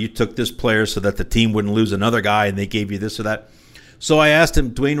favor. You took this player so that the team wouldn't lose another guy, and they gave you this or that. So I asked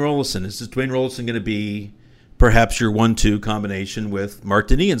him, Dwayne Rollason, is Dwayne Rollason going to be perhaps your 1-2 combination with Mark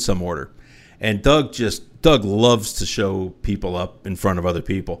Denis in some order? And Doug loves to show people up in front of other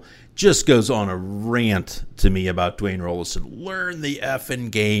people. Just goes on a rant to me about Dwayne Rollason. Learn the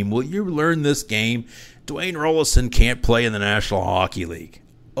effing game. Will you learn this game? Dwayne Rollason can't play in the National Hockey League.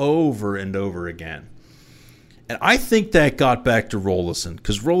 Over and over again. And I think that got back to Rollason,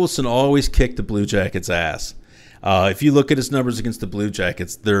 because Rollason always kicked the Blue Jackets' ass. If you look at his numbers against the Blue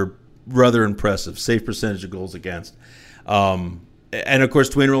Jackets, they're rather impressive. Safe percentage of goals against. And, of course,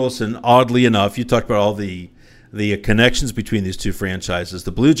 Dwayne Rollason, oddly enough, you talked about all the connections between these two franchises.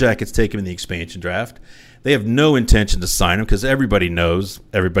 The Blue Jackets take him in the expansion draft. They have no intention to sign him because everybody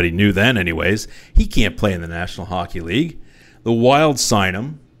knew then anyways, he can't play in the National Hockey League. The Wild sign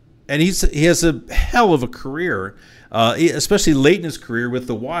him, and he has a hell of a career, especially late in his career with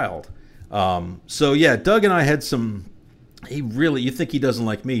the Wild. So, yeah, Doug and I had you think he doesn't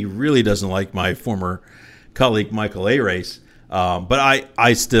like me, he really doesn't like my former colleague Michael Arace. But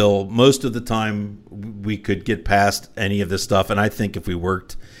I still, most of the time, we could get past any of this stuff, and I think if we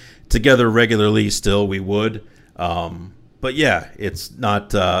worked together regularly, still we would. But yeah, it's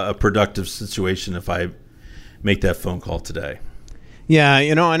not a productive situation if I make that phone call today. Yeah,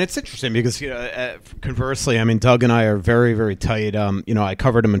 and it's interesting because, conversely, I mean, Doug and I are very, very tight. I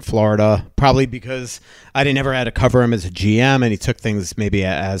covered him in Florida, probably because I never had to cover him as a GM, and he took things maybe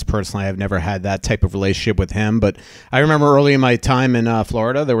as personally. I've never had that type of relationship with him. But I remember early in my time in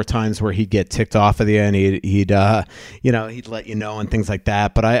Florida, there were times where he'd get ticked off of you, and he'd let you know and things like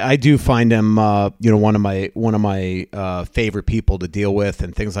that. But I do find him, one of my favorite people to deal with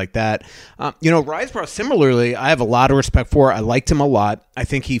and things like that. Risebrough, similarly, I have a lot of respect for. I liked him a lot. I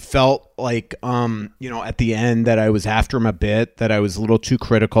think he felt like, at the end that I was after him a bit, that I was a little too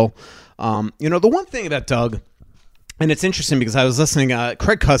critical. The one thing about Doug, and it's interesting because I was listening,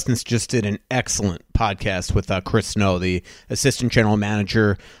 Craig Custance just did an excellent podcast with Chris Snow, the assistant general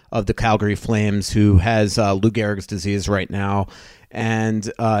manager of the Calgary Flames, who has Lou Gehrig's disease right now. And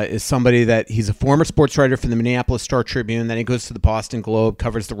is somebody that he's a former sports writer for the Minneapolis Star-Tribune. Then he goes to the Boston Globe,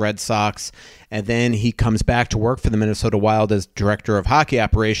 covers the Red Sox, and then he comes back to work for the Minnesota Wild as director of hockey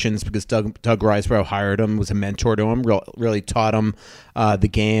operations because Doug Risebrough hired him, was a mentor to him, really taught him the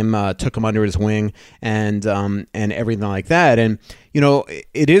game, took him under his wing, and everything like that. And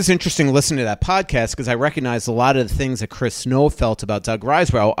it is interesting listening to that podcast because I recognize a lot of the things that Chris Snow felt about Doug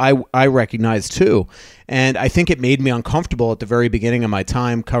Risebrough, I recognize too. And I think it made me uncomfortable at the very beginning of my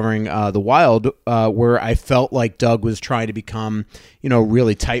time covering the Wild, where I felt like Doug was trying to become,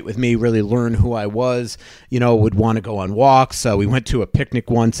 really tight with me, really learn who I was, would want to go on walks. We went to a picnic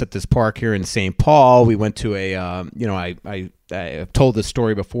once at this park here in St. Paul. We went to I've told this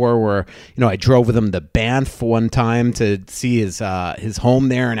story before where, I drove with him to Banff one time to see his home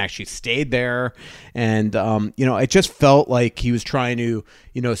there and actually stayed there. And, it just felt like he was trying to,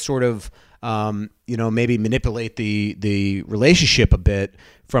 sort of, maybe manipulate the relationship a bit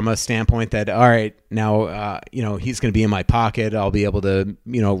from a standpoint that, all right, now, he's going to be in my pocket. I'll be able to,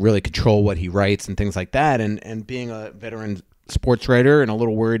 really control what he writes and things like that. And being a veteran sports writer and a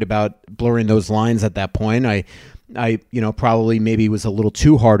little worried about blurring those lines at that point, I probably maybe was a little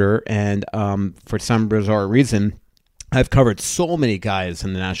too harder. And for some bizarre reason, I've covered so many guys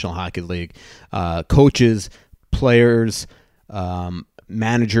in the National Hockey League, coaches, players,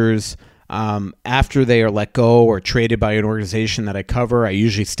 managers, After they are let go or traded by an organization that I cover, I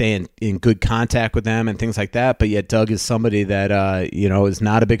usually stay in good contact with them and things like that. But yet Doug is somebody that, is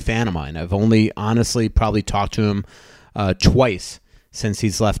not a big fan of mine. I've only honestly probably talked to him twice since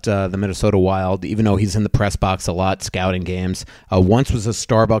he's left the Minnesota Wild, even though he's in the press box a lot, scouting games. Once was a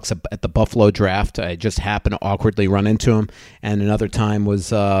Starbucks at the Buffalo draft. I just happened to awkwardly run into him. And another time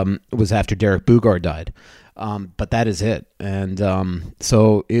was after Derek Boogaard died. But that is it. And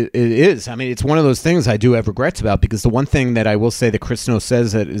so it is. I mean, it's one of those things I do have regrets about, because the one thing that I will say that Chris Snow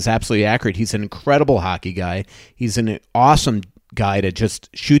says that is absolutely accurate, he's an incredible hockey guy. He's an awesome guy to just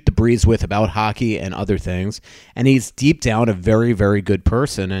shoot the breeze with about hockey and other things. And he's deep down a very, very good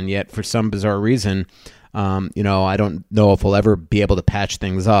person. And yet, for some bizarre reason, I don't know if we'll ever be able to patch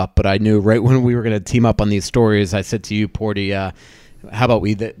things up. But I knew right when we were going to team up on these stories, I said to you, Porty, how about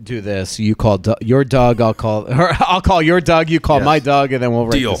we do this? You call your Doug, I'll call your Doug, you call my Doug, and then we'll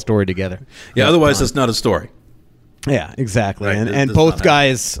write the story together. Yeah, otherwise it's not a story. Yeah, exactly. Right, and both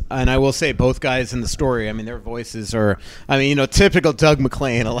guys, and I will say both guys in the story, I mean, their voices are, typical Doug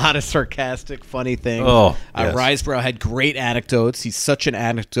MacLean, a lot of sarcastic, funny things. Oh, yes. Risebrough had great anecdotes. He's such an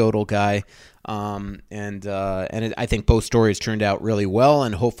anecdotal guy. I think both stories turned out really well,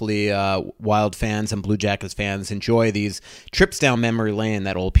 and hopefully Wild fans and Blue Jackets fans enjoy these trips down memory lane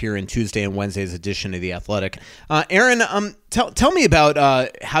that will appear in Tuesday and Wednesday's edition of The Athletic. Aaron, tell me about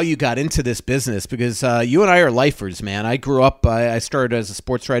how you got into this business, because you and I are lifers, man. I grew up, I started as a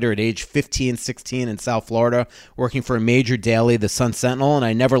sports writer at age 15, 16 in South Florida, working for a major daily, the Sun Sentinel, and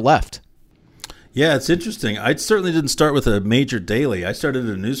I never left. Yeah, it's interesting. I certainly didn't start with a major daily. I started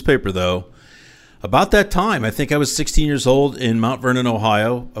at a newspaper, though. About that time, I think I was 16 years old in Mount Vernon,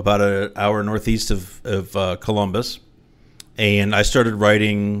 Ohio, about an hour northeast of Columbus. And I started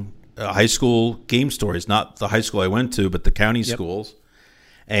writing high school game stories, not the high school I went to, but the county schools,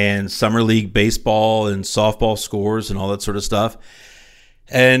 and summer league baseball and softball scores and all that sort of stuff.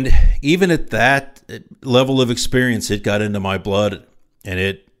 And even at that level of experience, it got into my blood,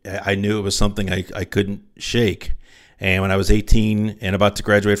 and I knew it was something I couldn't shake. And when I was 18 and about to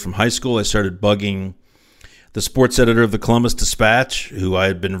graduate from high school, I started bugging the sports editor of the Columbus Dispatch, who I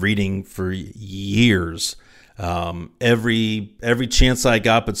had been reading for years. Every chance I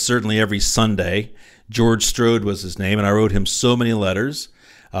got, but certainly every Sunday. George Strode was his name, and I wrote him so many letters.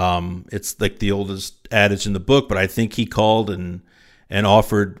 It's like the oldest adage in the book, but I think he called and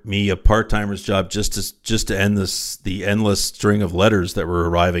offered me a part-timer's job just to end the endless string of letters that were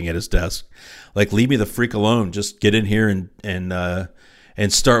arriving at his desk. Like, leave me the freak alone. Just get in here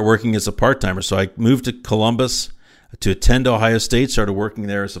and start working as a part-timer. So I moved to Columbus to attend Ohio State, started working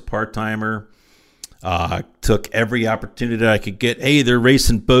there as a part-timer. Took every opportunity I could get. Hey, they're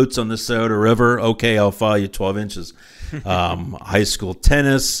racing boats on the Scioto River. Okay, I'll file you 12 inches. High school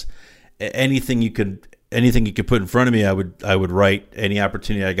tennis, anything you could put in front of me, I would write any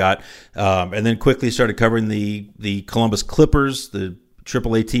opportunity I got. And then quickly started covering the Columbus Clippers, the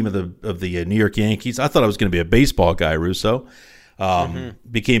AAA team of the New York Yankees. I thought I was going to be a baseball guy, Russo.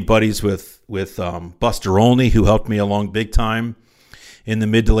 Became buddies with Buster Olney, who helped me along big time in the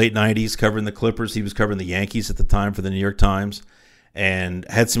mid to late 90s covering the Clippers. He was covering the Yankees at the time for the New York Times, and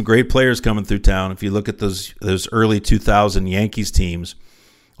had some great players coming through town. If you look at those early 2000 Yankees teams,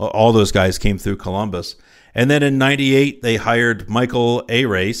 all those guys came through Columbus. And then in 98, they hired Michael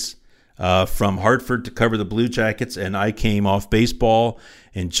Arace from Hartford to cover the Blue Jackets, and I came off baseball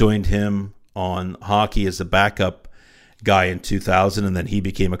and joined him on hockey as a backup guy in 2000, and then he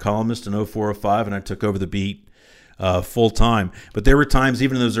became a columnist in 04-05, and I took over the beat full time. But there were times,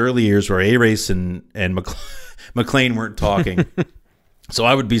 even in those early years, where Arace and McLean weren't talking. So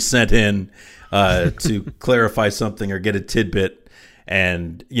I would be sent in to clarify something or get a tidbit.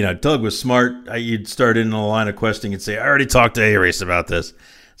 And, Doug was smart. You'd start in a line of questioning and say, I already talked to Arace about this.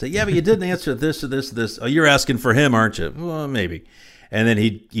 Say, yeah, but you didn't answer this or this or this. Oh, you're asking for him, aren't you? Well, maybe. And then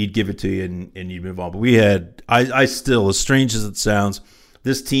he'd give it to you and you'd move on. But I still, as strange as it sounds,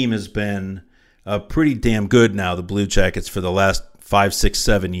 this team has been pretty damn good now, the Blue Jackets, for the last 5, 6,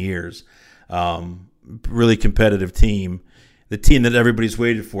 7 years. Really competitive team. The team that everybody's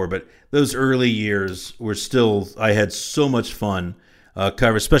waited for. But those early years were still, I had so much fun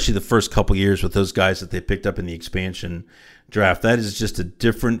cover, especially the first couple years with those guys that they picked up in the expansion draft. That is just a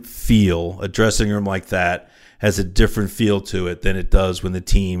different feel. A dressing room like that has a different feel to it than it does when the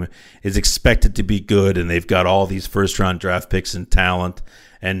team is expected to be good and they've got all these first-round draft picks and talent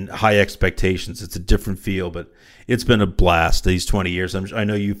and high expectations. It's a different feel, but it's been a blast these 20 years. I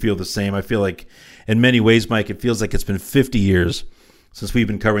know you feel the same. I feel like in many ways, Mike, it feels like it's been 50 years since we've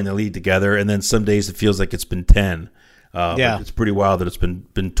been covering the league together, and then some days it feels like it's been 10. Yeah. But it's pretty wild that it's been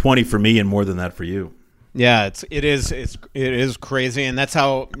 20 for me and more than that for you. Yeah, it is crazy, and that's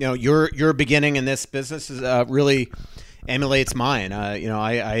how your beginning in this business is really emulates mine.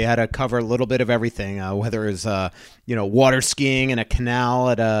 I had to cover a little bit of everything, whether it was water skiing in a canal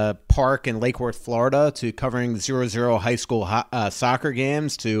at a park in Lake Worth, Florida, to covering 0-0 high school soccer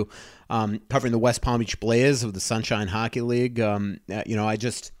games, to covering the West Palm Beach Blaze of the Sunshine Hockey League. I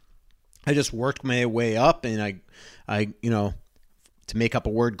just worked my way up, and I to make up a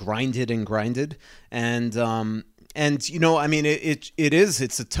word, grinded, and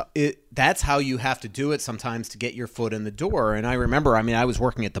that's how you have to do it sometimes to get your foot in the door. And I remember, I was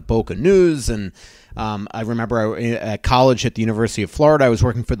working at the Boca News, and I remember at college at the University of Florida, I was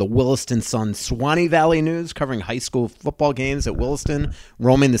working for the Williston Sun Swanee Valley News, covering high school football games at Williston,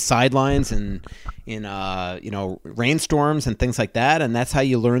 roaming the sidelines and in rainstorms and things like that. And that's how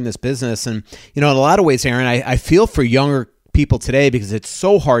you learn this business. And in a lot of ways, Aaron, I feel for younger people today, because it's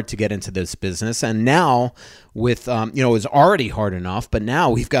so hard to get into this business. And now with, it was already hard enough, but now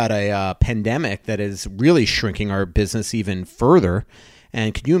we've got a pandemic that is really shrinking our business even further.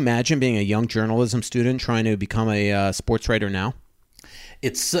 And can you imagine being a young journalism student trying to become a sports writer now?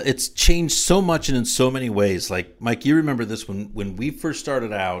 It's changed so much and in so many ways. Like, Mike, you remember this when we first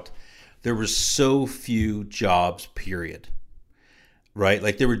started out, there were so few jobs, period. Right?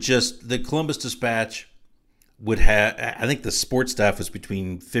 Like, there were just the Columbus Dispatch would have, I think the sports staff was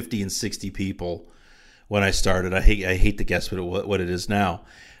between 50 and 60 people when I started. I hate to guess what it is now.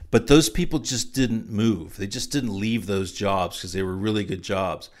 But those people just didn't move. They just didn't leave those jobs because they were really good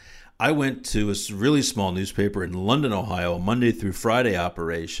jobs. I went to a really small newspaper in London, Ohio, a Monday through Friday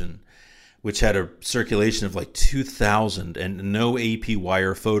operation, which had a circulation of like 2,000 and no AP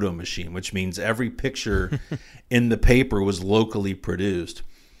wire photo machine, which means every picture in the paper was locally produced.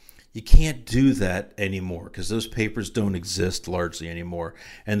 You can't do that anymore because those papers don't exist largely anymore.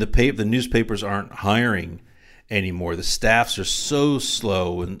 And the newspapers aren't hiring anymore. The staffs are so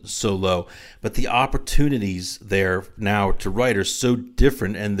slow and so low. But the opportunities there now to write are so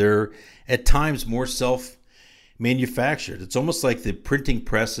different, and they're at times more self-manufactured. It's almost like the printing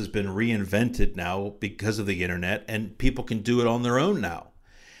press has been reinvented now because of the internet, and people can do it on their own now.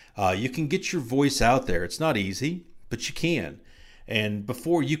 You can get your voice out there. It's not easy, but you can. And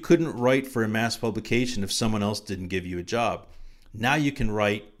before, you couldn't write for a mass publication if someone else didn't give you a job. Now you can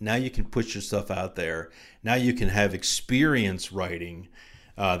write. Now you can put your stuff out there. Now you can have experience writing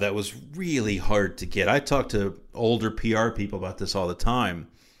that was really hard to get. I talk to older PR people about this all the time,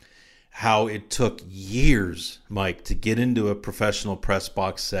 how it took years, Mike, to get into a professional press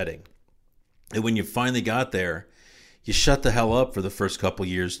box setting. And when you finally got there, you shut the hell up for the first couple of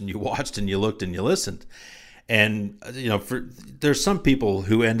years, and you watched and you looked and you listened. And, there's some people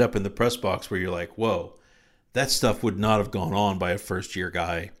who end up in the press box where you're like, whoa, that stuff would not have gone on by a first-year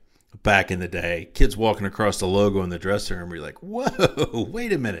guy back in the day. Kids walking across the logo in the dressing room, where you're like, whoa,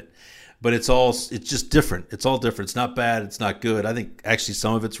 wait a minute. But it's just different. It's all different. It's not bad. It's not good. I think actually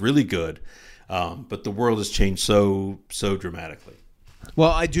some of it's really good. But the world has changed so dramatically.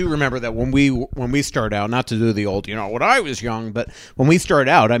 Well, I do remember that when we started out, not to do the old, when I was young, but when we started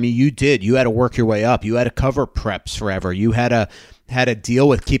out, you had to work your way up. You had to cover preps forever. You had to deal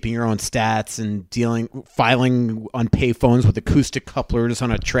with keeping your own stats and filing on payphones with acoustic couplers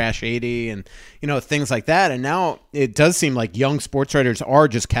on a Trash 80 and, things like that. And now it does seem like young sports writers are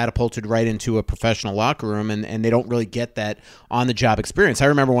just catapulted right into a professional locker room, and they don't really get that on-the-job experience. I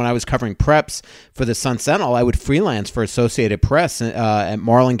remember when I was covering preps for the Sun Sentinel, I would freelance for Associated Press at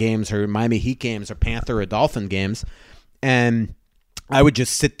Marlin games or Miami Heat games or Panther or Dolphin games, and I would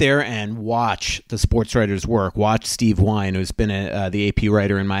just sit there and watch the sports writers work, watch Steve Wine, who's been the AP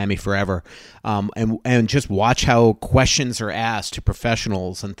writer in Miami forever, and just watch how questions are asked to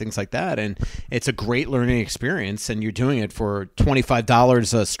professionals and things like that. And it's a great learning experience, and you're doing it for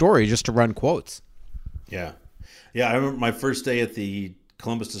 $25 a story just to run quotes. Yeah. I remember my first day at the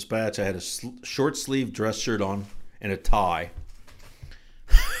Columbus Dispatch, I had a short sleeve dress shirt on and a tie.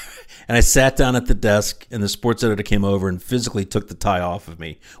 And I sat down at the desk, and the sports editor came over and physically took the tie off of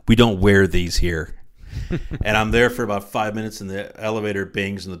me. We don't wear these here. And I'm there for about 5 minutes, and the elevator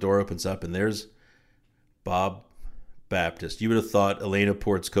bings, and the door opens up, and there's Bob Baptist. You would have thought Elena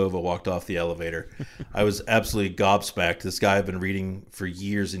Portskova walked off the elevator. I was absolutely gobsmacked. This guy I've been reading for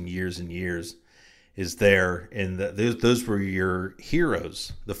years and years and years is there, and those were your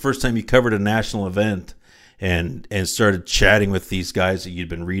heroes. The first time you covered a national event and started chatting with these guys that you'd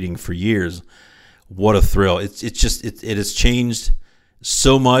been reading for years. What a thrill. It has changed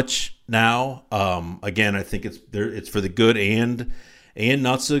so much now. Again, I think it's for the good and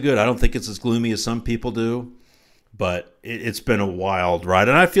not so good. I don't think it's as gloomy as some people do. but it's been a wild ride.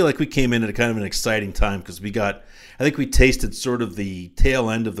 And I feel like we came in at a kind of an exciting time because I think we tasted sort of the tail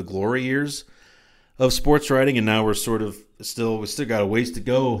end of the glory years of sports writing, and now we're sort of we still got a ways to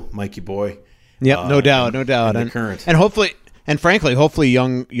go, Mikey boy. Yep, no doubt. And hopefully, and frankly, hopefully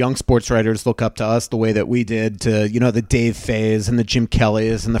young sports writers look up to us the way that we did to, the Dave Fays and the Jim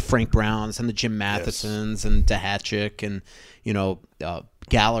Kellys and the Frank Browns and the Jim Mathesons and DeHatchick and,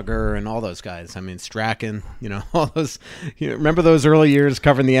 Gallagher and all those guys. I mean, Strachan, all those. Remember those early years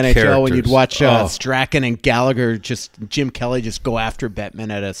covering the NHL when you'd watch Strachan and Gallagher, Jim Kelly just go after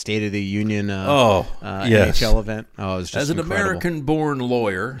Bettman at a State of the Union NHL event. Oh, it was just as an incredible. American-born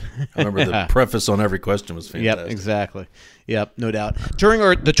lawyer. I remember the preface on every question was fantastic. Yep, exactly. Yep, no doubt. During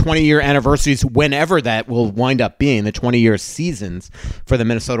the 20-year anniversaries, whenever that will wind up being, the 20-year seasons for the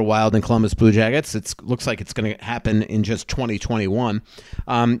Minnesota Wild and Columbus Blue Jackets, it looks like it's going to happen in just 2021.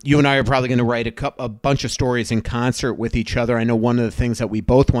 You and I are probably going to write a bunch of stories in concert with each other. I know one of the things that we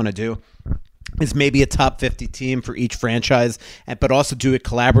both want to do is maybe a top 50 team for each franchise, but also do it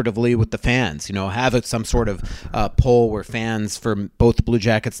collaboratively with the fans. Have some sort of poll where fans for both the Blue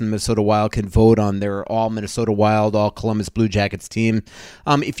Jackets and the Minnesota Wild can vote on their all Minnesota Wild, all Columbus Blue Jackets team.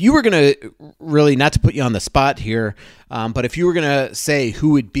 If you were going to really, not to put you on the spot here, but if you were going to say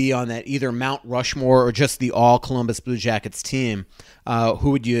who would be on that either Mount Rushmore or just the all Columbus Blue Jackets team,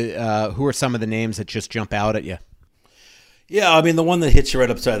 who are some of the names that just jump out at you? Yeah, I mean, the one that hits you right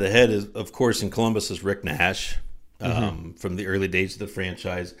upside the head is, of course, in Columbus is Rick Nash from the early days of the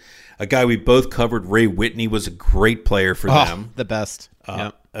franchise. A guy we both covered, Ray Whitney, was a great player for them. The best.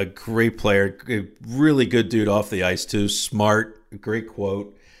 Yep. A great player, a really good dude off the ice, too. Smart, great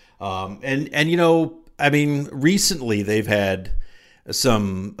quote. Recently they've had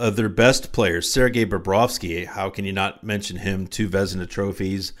some of their best players. Sergei Bobrovsky, how can you not mention him? 2 Vezina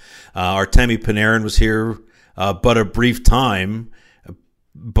trophies. Artemi Panarin was here. But a brief time,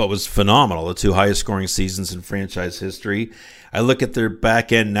 but was phenomenal. The 2 highest scoring seasons in franchise history. I look at their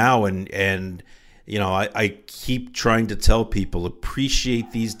back end now, and I keep trying to tell people,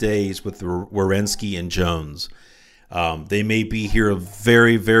 appreciate these days with Werenski and Jones. They may be here a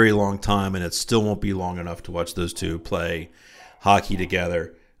very, very long time, and it still won't be long enough to watch those 2 play hockey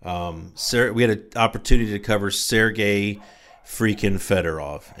together. We had an opportunity to cover Sergei freaking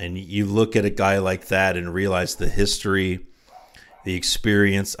Fedorov, and you look at a guy like that and realize the history, the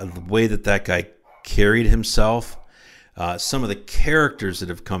experience, and the way that guy carried himself. Some of the characters that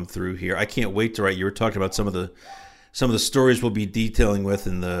have come through here, I can't wait to write. You were talking about some of the stories we'll be dealing with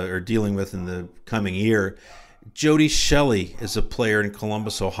in the coming year. Jody Shelley is a player in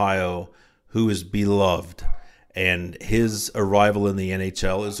Columbus, Ohio, who is beloved, and his arrival in the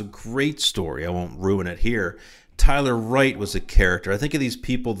NHL is a great story. I won't ruin it here. Tyler Wright was a character. I think of these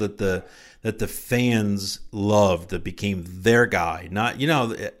people that the fans loved, that became their guy. Not,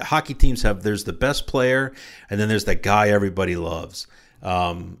 hockey teams there's the best player, and then there's that guy everybody loves.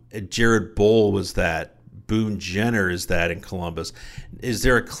 Jared Bohl was that. Boone Jenner is that in Columbus. Is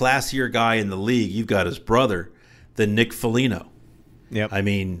there a classier guy in the league? You've got his brother, than Nick Foligno. Yep. I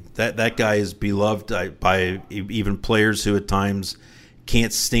mean, that guy is beloved by even players who at times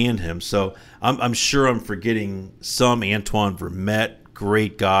can't stand him. So I'm sure I'm forgetting some. Antoine Vermette,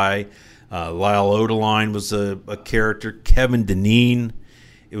 great guy. Lyle Odeline was a character. Kevin Dineen,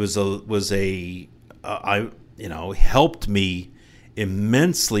 helped me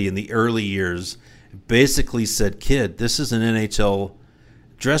immensely in the early years. Basically said, kid, this is an NHL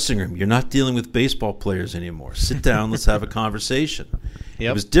dressing room. You're not dealing with baseball players anymore. Sit down. Let's have a conversation. Yep.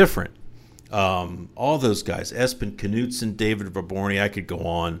 It was different. All those guys, Espen Knutson, David Vaborny, I could go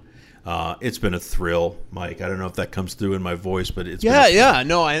on. It's been a thrill, Mike. I don't know if that comes through in my voice, but it's been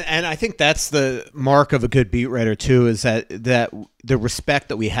no, and I think that's the mark of a good beat writer too, is that the respect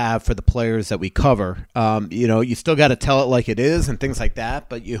that we have for the players that we cover. You still got to tell it like it is and things like that,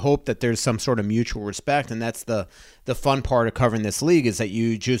 but you hope that there's some sort of mutual respect, and that's the fun part of covering this league, is that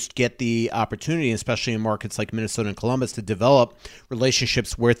you just get the opportunity, especially in markets like Minnesota and Columbus, to develop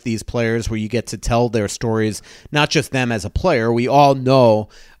relationships with these players where you get to tell their stories, not just them as a player. We all know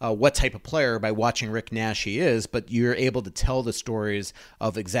what type of player by watching Rick Nash he is, but you're able to tell the stories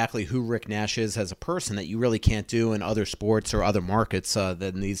of exactly who Rick Nash is as a person that you really can't do in other sports or other markets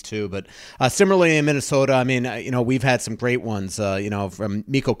than these two. But similarly in Minnesota, I mean, we've had some great ones, from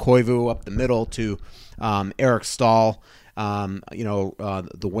Mikko Koivu up the middle to Eric Stahl, the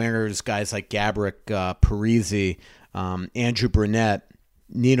wingers, guys like Gabrick, Parise, Andrew Brunette,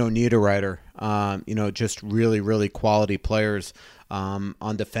 Nino Niederreiter, just really, really quality players.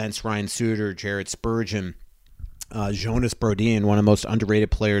 On defense, Ryan Suter, Jared Spurgeon, Jonas Brodin, one of the most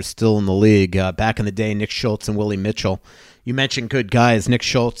underrated players still in the league. Back in the day, Nick Schultz and Willie Mitchell. You mentioned good guys. Nick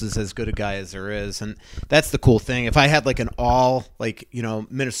Schultz is as good a guy as there is, and that's the cool thing. If I had like an all, like, you know,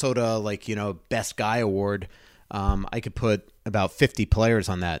 Minnesota, like, you know, best guy award, I could put about 50 players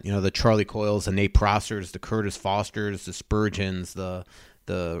on that. You know, the Charlie Coyles, the Nate Prossers, the Curtis Fosters, the Spurgeons, the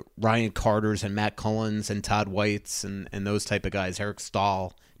Ryan Carters and Matt Cullens and Todd Whites and those type of guys. Eric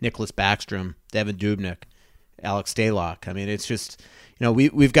Stahl, Nicholas Backstrom, Devin Dubnyk, Alex Stalock. I mean, it's just, you know,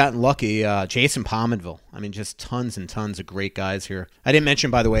 we've gotten lucky. Jason Pominville. I mean, just tons and tons of great guys here. I didn't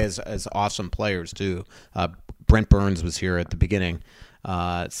mention, by the way, as awesome players too. Brent Burns was here at the beginning.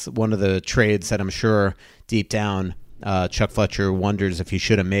 It's one of the trades that I'm sure deep down Chuck Fletcher wonders if he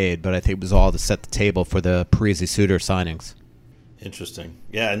should have made, but I think it was all to set the table for the Parise Suter signings. Interesting.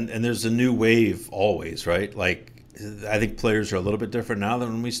 Yeah, and there's a new wave always, right? Like, I think players are a little bit different now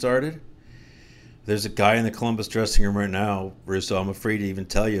than when we started. There's a guy in the Columbus dressing room right now, Russo. I'm afraid to even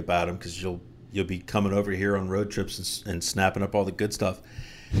tell you about him because you'll be coming over here on road trips and snapping up all the good stuff.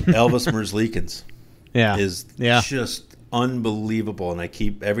 Elvis Merzlikins is just unbelievable.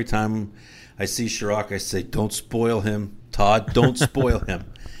 And every time I see Chirac, I say, don't spoil him, Todd. Don't spoil him.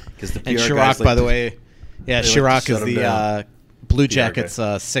 Because the PR and Chirac, guys by the way, Chirac is the Blue Jackets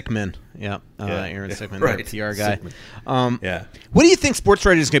Sickman. Aaron Sickman, right. PR guy. Yeah. What do you think sports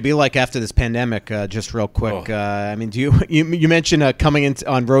writing is going to be like after this pandemic? Just real quick. I mean, do you mentioned coming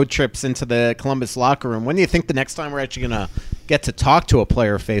on road trips into the Columbus locker room? When do you think the next time we're actually going to get to talk to a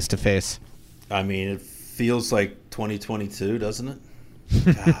player face to face? I mean, it feels like 2022, doesn't it?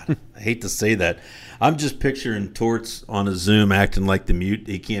 God, I hate to say that. I'm just picturing Torts on a Zoom acting like the mute.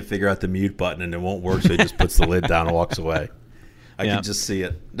 He can't figure out the mute button and it won't work, so he just puts the lid down and walks away. I can just see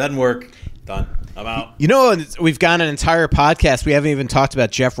it. Doesn't work. Done. I'm out. You know, we've got an entire podcast. We haven't even talked about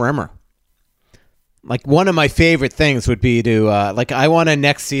Jeff Rimmer. Like, one of my favorite things would be to, I want to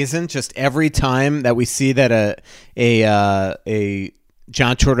next season, just every time that we see that a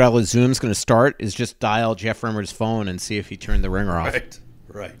John Tortorella Zoom's going to start, is just dial Jeff Rimmer's phone and see if he turned the ringer off.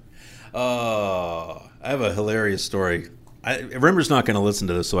 Right. I have a hilarious story. Rimmer's not going to listen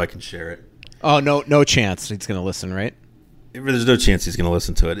to this, so I can share it. Oh, no chance he's going to listen, right? There's no chance he's going to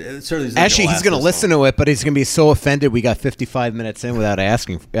listen to it. Actually, he's going to listen to it, but he's going to be so offended we got 55 minutes in without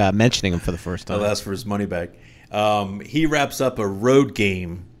mentioning him for the first time. I'll ask for his money back. He wraps up a road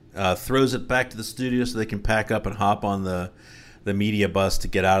game, throws it back to the studio so they can pack up and hop on the media bus to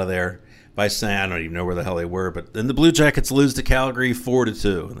get out of there by saying, I don't even know where the hell they were, but then the Blue Jackets lose to Calgary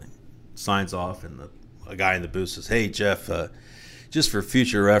 4-2. And he signs off, and a guy in the booth says, hey, Jeff, just for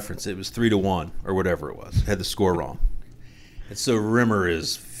future reference, it was 3-1 or whatever it was. Had the score wrong. And so Rimmer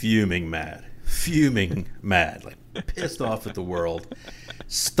is fuming mad, like pissed off at the world,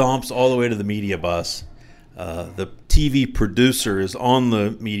 stomps all the way to the media bus. The TV producer is on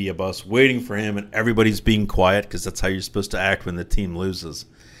the media bus waiting for him, and everybody's being quiet because that's how you're supposed to act when the team loses.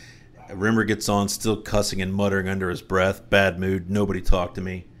 Rimmer gets on, still cussing and muttering under his breath, bad mood, nobody talk to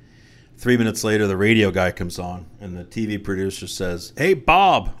me. 3 minutes later, the radio guy comes on, and the TV producer says, hey,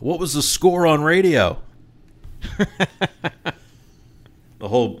 Bob, what was the score on radio?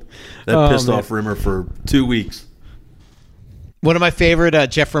 That pissed off Rimmer for 2 weeks. One of my favorite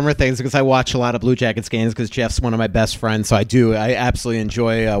Jeff Rimmer things, because I watch a lot of Blue Jackets games because Jeff's one of my best friends, so I absolutely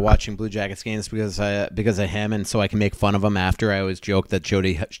enjoy watching Blue Jackets games because of him, and so I can make fun of him after. I always joke that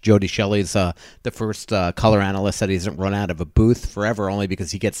Jody Shelley's the first color analyst that he doesn't run out of a booth forever, only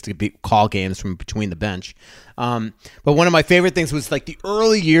because he gets to call games from between the bench. But one of my favorite things was like the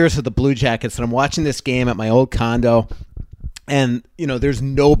early years of the Blue Jackets, and I'm watching this game at my old condo. And, you know, there's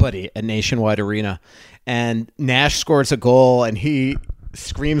nobody at Nationwide Arena. And Nash scores a goal, and he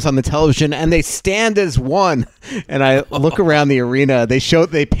screams on the television, and they stand as one. And I look around the arena. They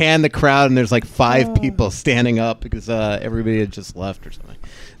pan the crowd, and there's like 5 people standing up because everybody had just left or something.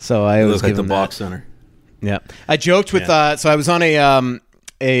 So I was like the box center. Yeah, I joked with. So I was on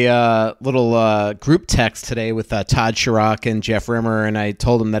a little group text today with Todd Chirac and Jeff Rimmer, and I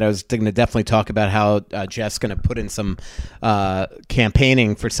told him that I was going to definitely talk about how Jeff's going to put in some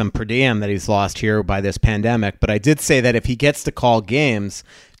campaigning for some per diem that he's lost here by this pandemic. But I did say that if he gets to call games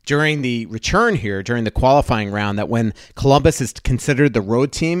during the return here, during the qualifying round, that when Columbus is considered the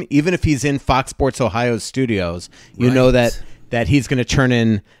road team, even if he's in Fox Sports Ohio's studios, you know that he's going to turn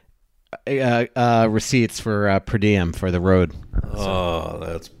in receipts for per diem for the road. Oh,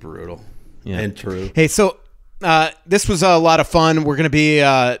 that's brutal. Yeah. And true. Hey, so this was a lot of fun. We're going to be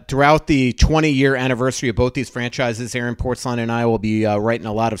throughout the 20-year anniversary of both these franchises. Aaron Portzline and I will be writing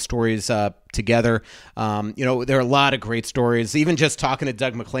a lot of stories together. There are a lot of great stories. Even just talking to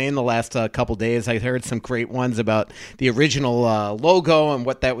Doug McClain the last couple days, I heard some great ones about the original logo and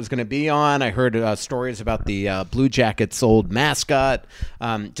what that was going to be on. I heard stories about the Blue Jackets' old mascot.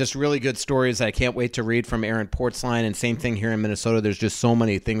 Just really good stories that I can't wait to read from Aaron Portzline. And same thing here in Minnesota. There's just so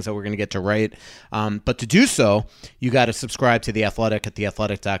many things that we're going to get to write. But to do so, you got to subscribe to The Athletic at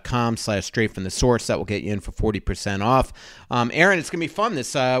theathletic.com/straight from the source. That will get you in for 40% off. Aaron, it's going to be fun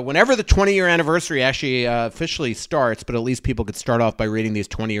this whenever the 20-year anniversary actually officially starts, but at least people could start off by reading these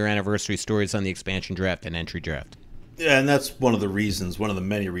 20-year anniversary stories on the expansion draft and entry draft. Yeah, and that's one of the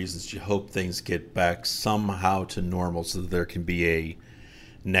many reasons you hope things get back somehow to normal so that there can be a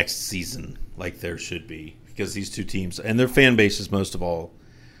next season like there should be, because these two teams and their fan bases most of all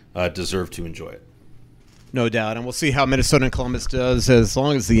deserve to enjoy it. No doubt, and we'll see how Minnesota and Columbus does as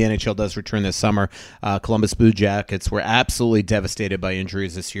long as the NHL does return this summer. Columbus Blue Jackets were absolutely devastated by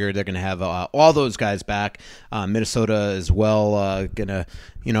injuries this year. They're going to have all those guys back. Minnesota as well. They're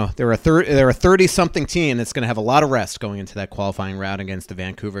a 30-something team that's going to have a lot of rest going into that qualifying round against the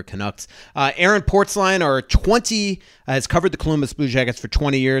Vancouver Canucks. Aaron Portzline has covered the Columbus Blue Jackets for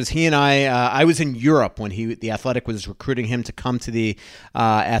 20 years. He and I was in Europe when the Athletic was recruiting him to come to the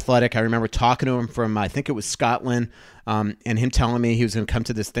Athletic. I remember talking to him from, I think it was Scotland, and him telling me he was going to come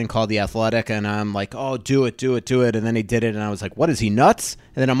to this thing called the Athletic, and I'm like, oh, do it, and then he did it, and I was like, what, is he nuts?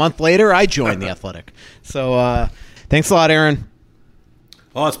 And then a month later, I joined the Athletic. So thanks a lot, Aaron.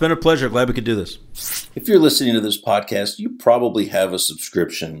 Oh, it's been a pleasure. Glad we could do this. If you're listening to this podcast, you probably have a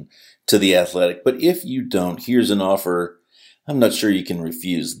subscription to The Athletic, but if you don't, here's an offer I'm not sure you can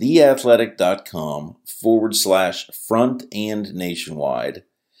refuse. theathletic.com/front and nationwide.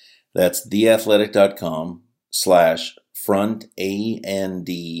 That's theathletic.com/front and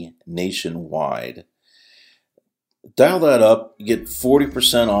nationwide. Dial that up, you get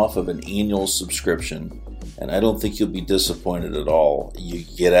 40% off of an annual subscription, and I don't think you'll be disappointed at all. You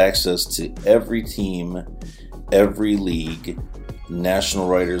get access to every team, every league, national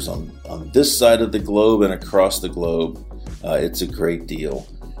writers on this side of the globe and across the globe. It's a great deal.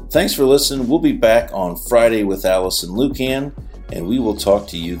 Thanks for listening. We'll be back on Friday with Allison Lucan, and we will talk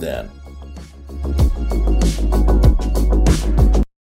to you then.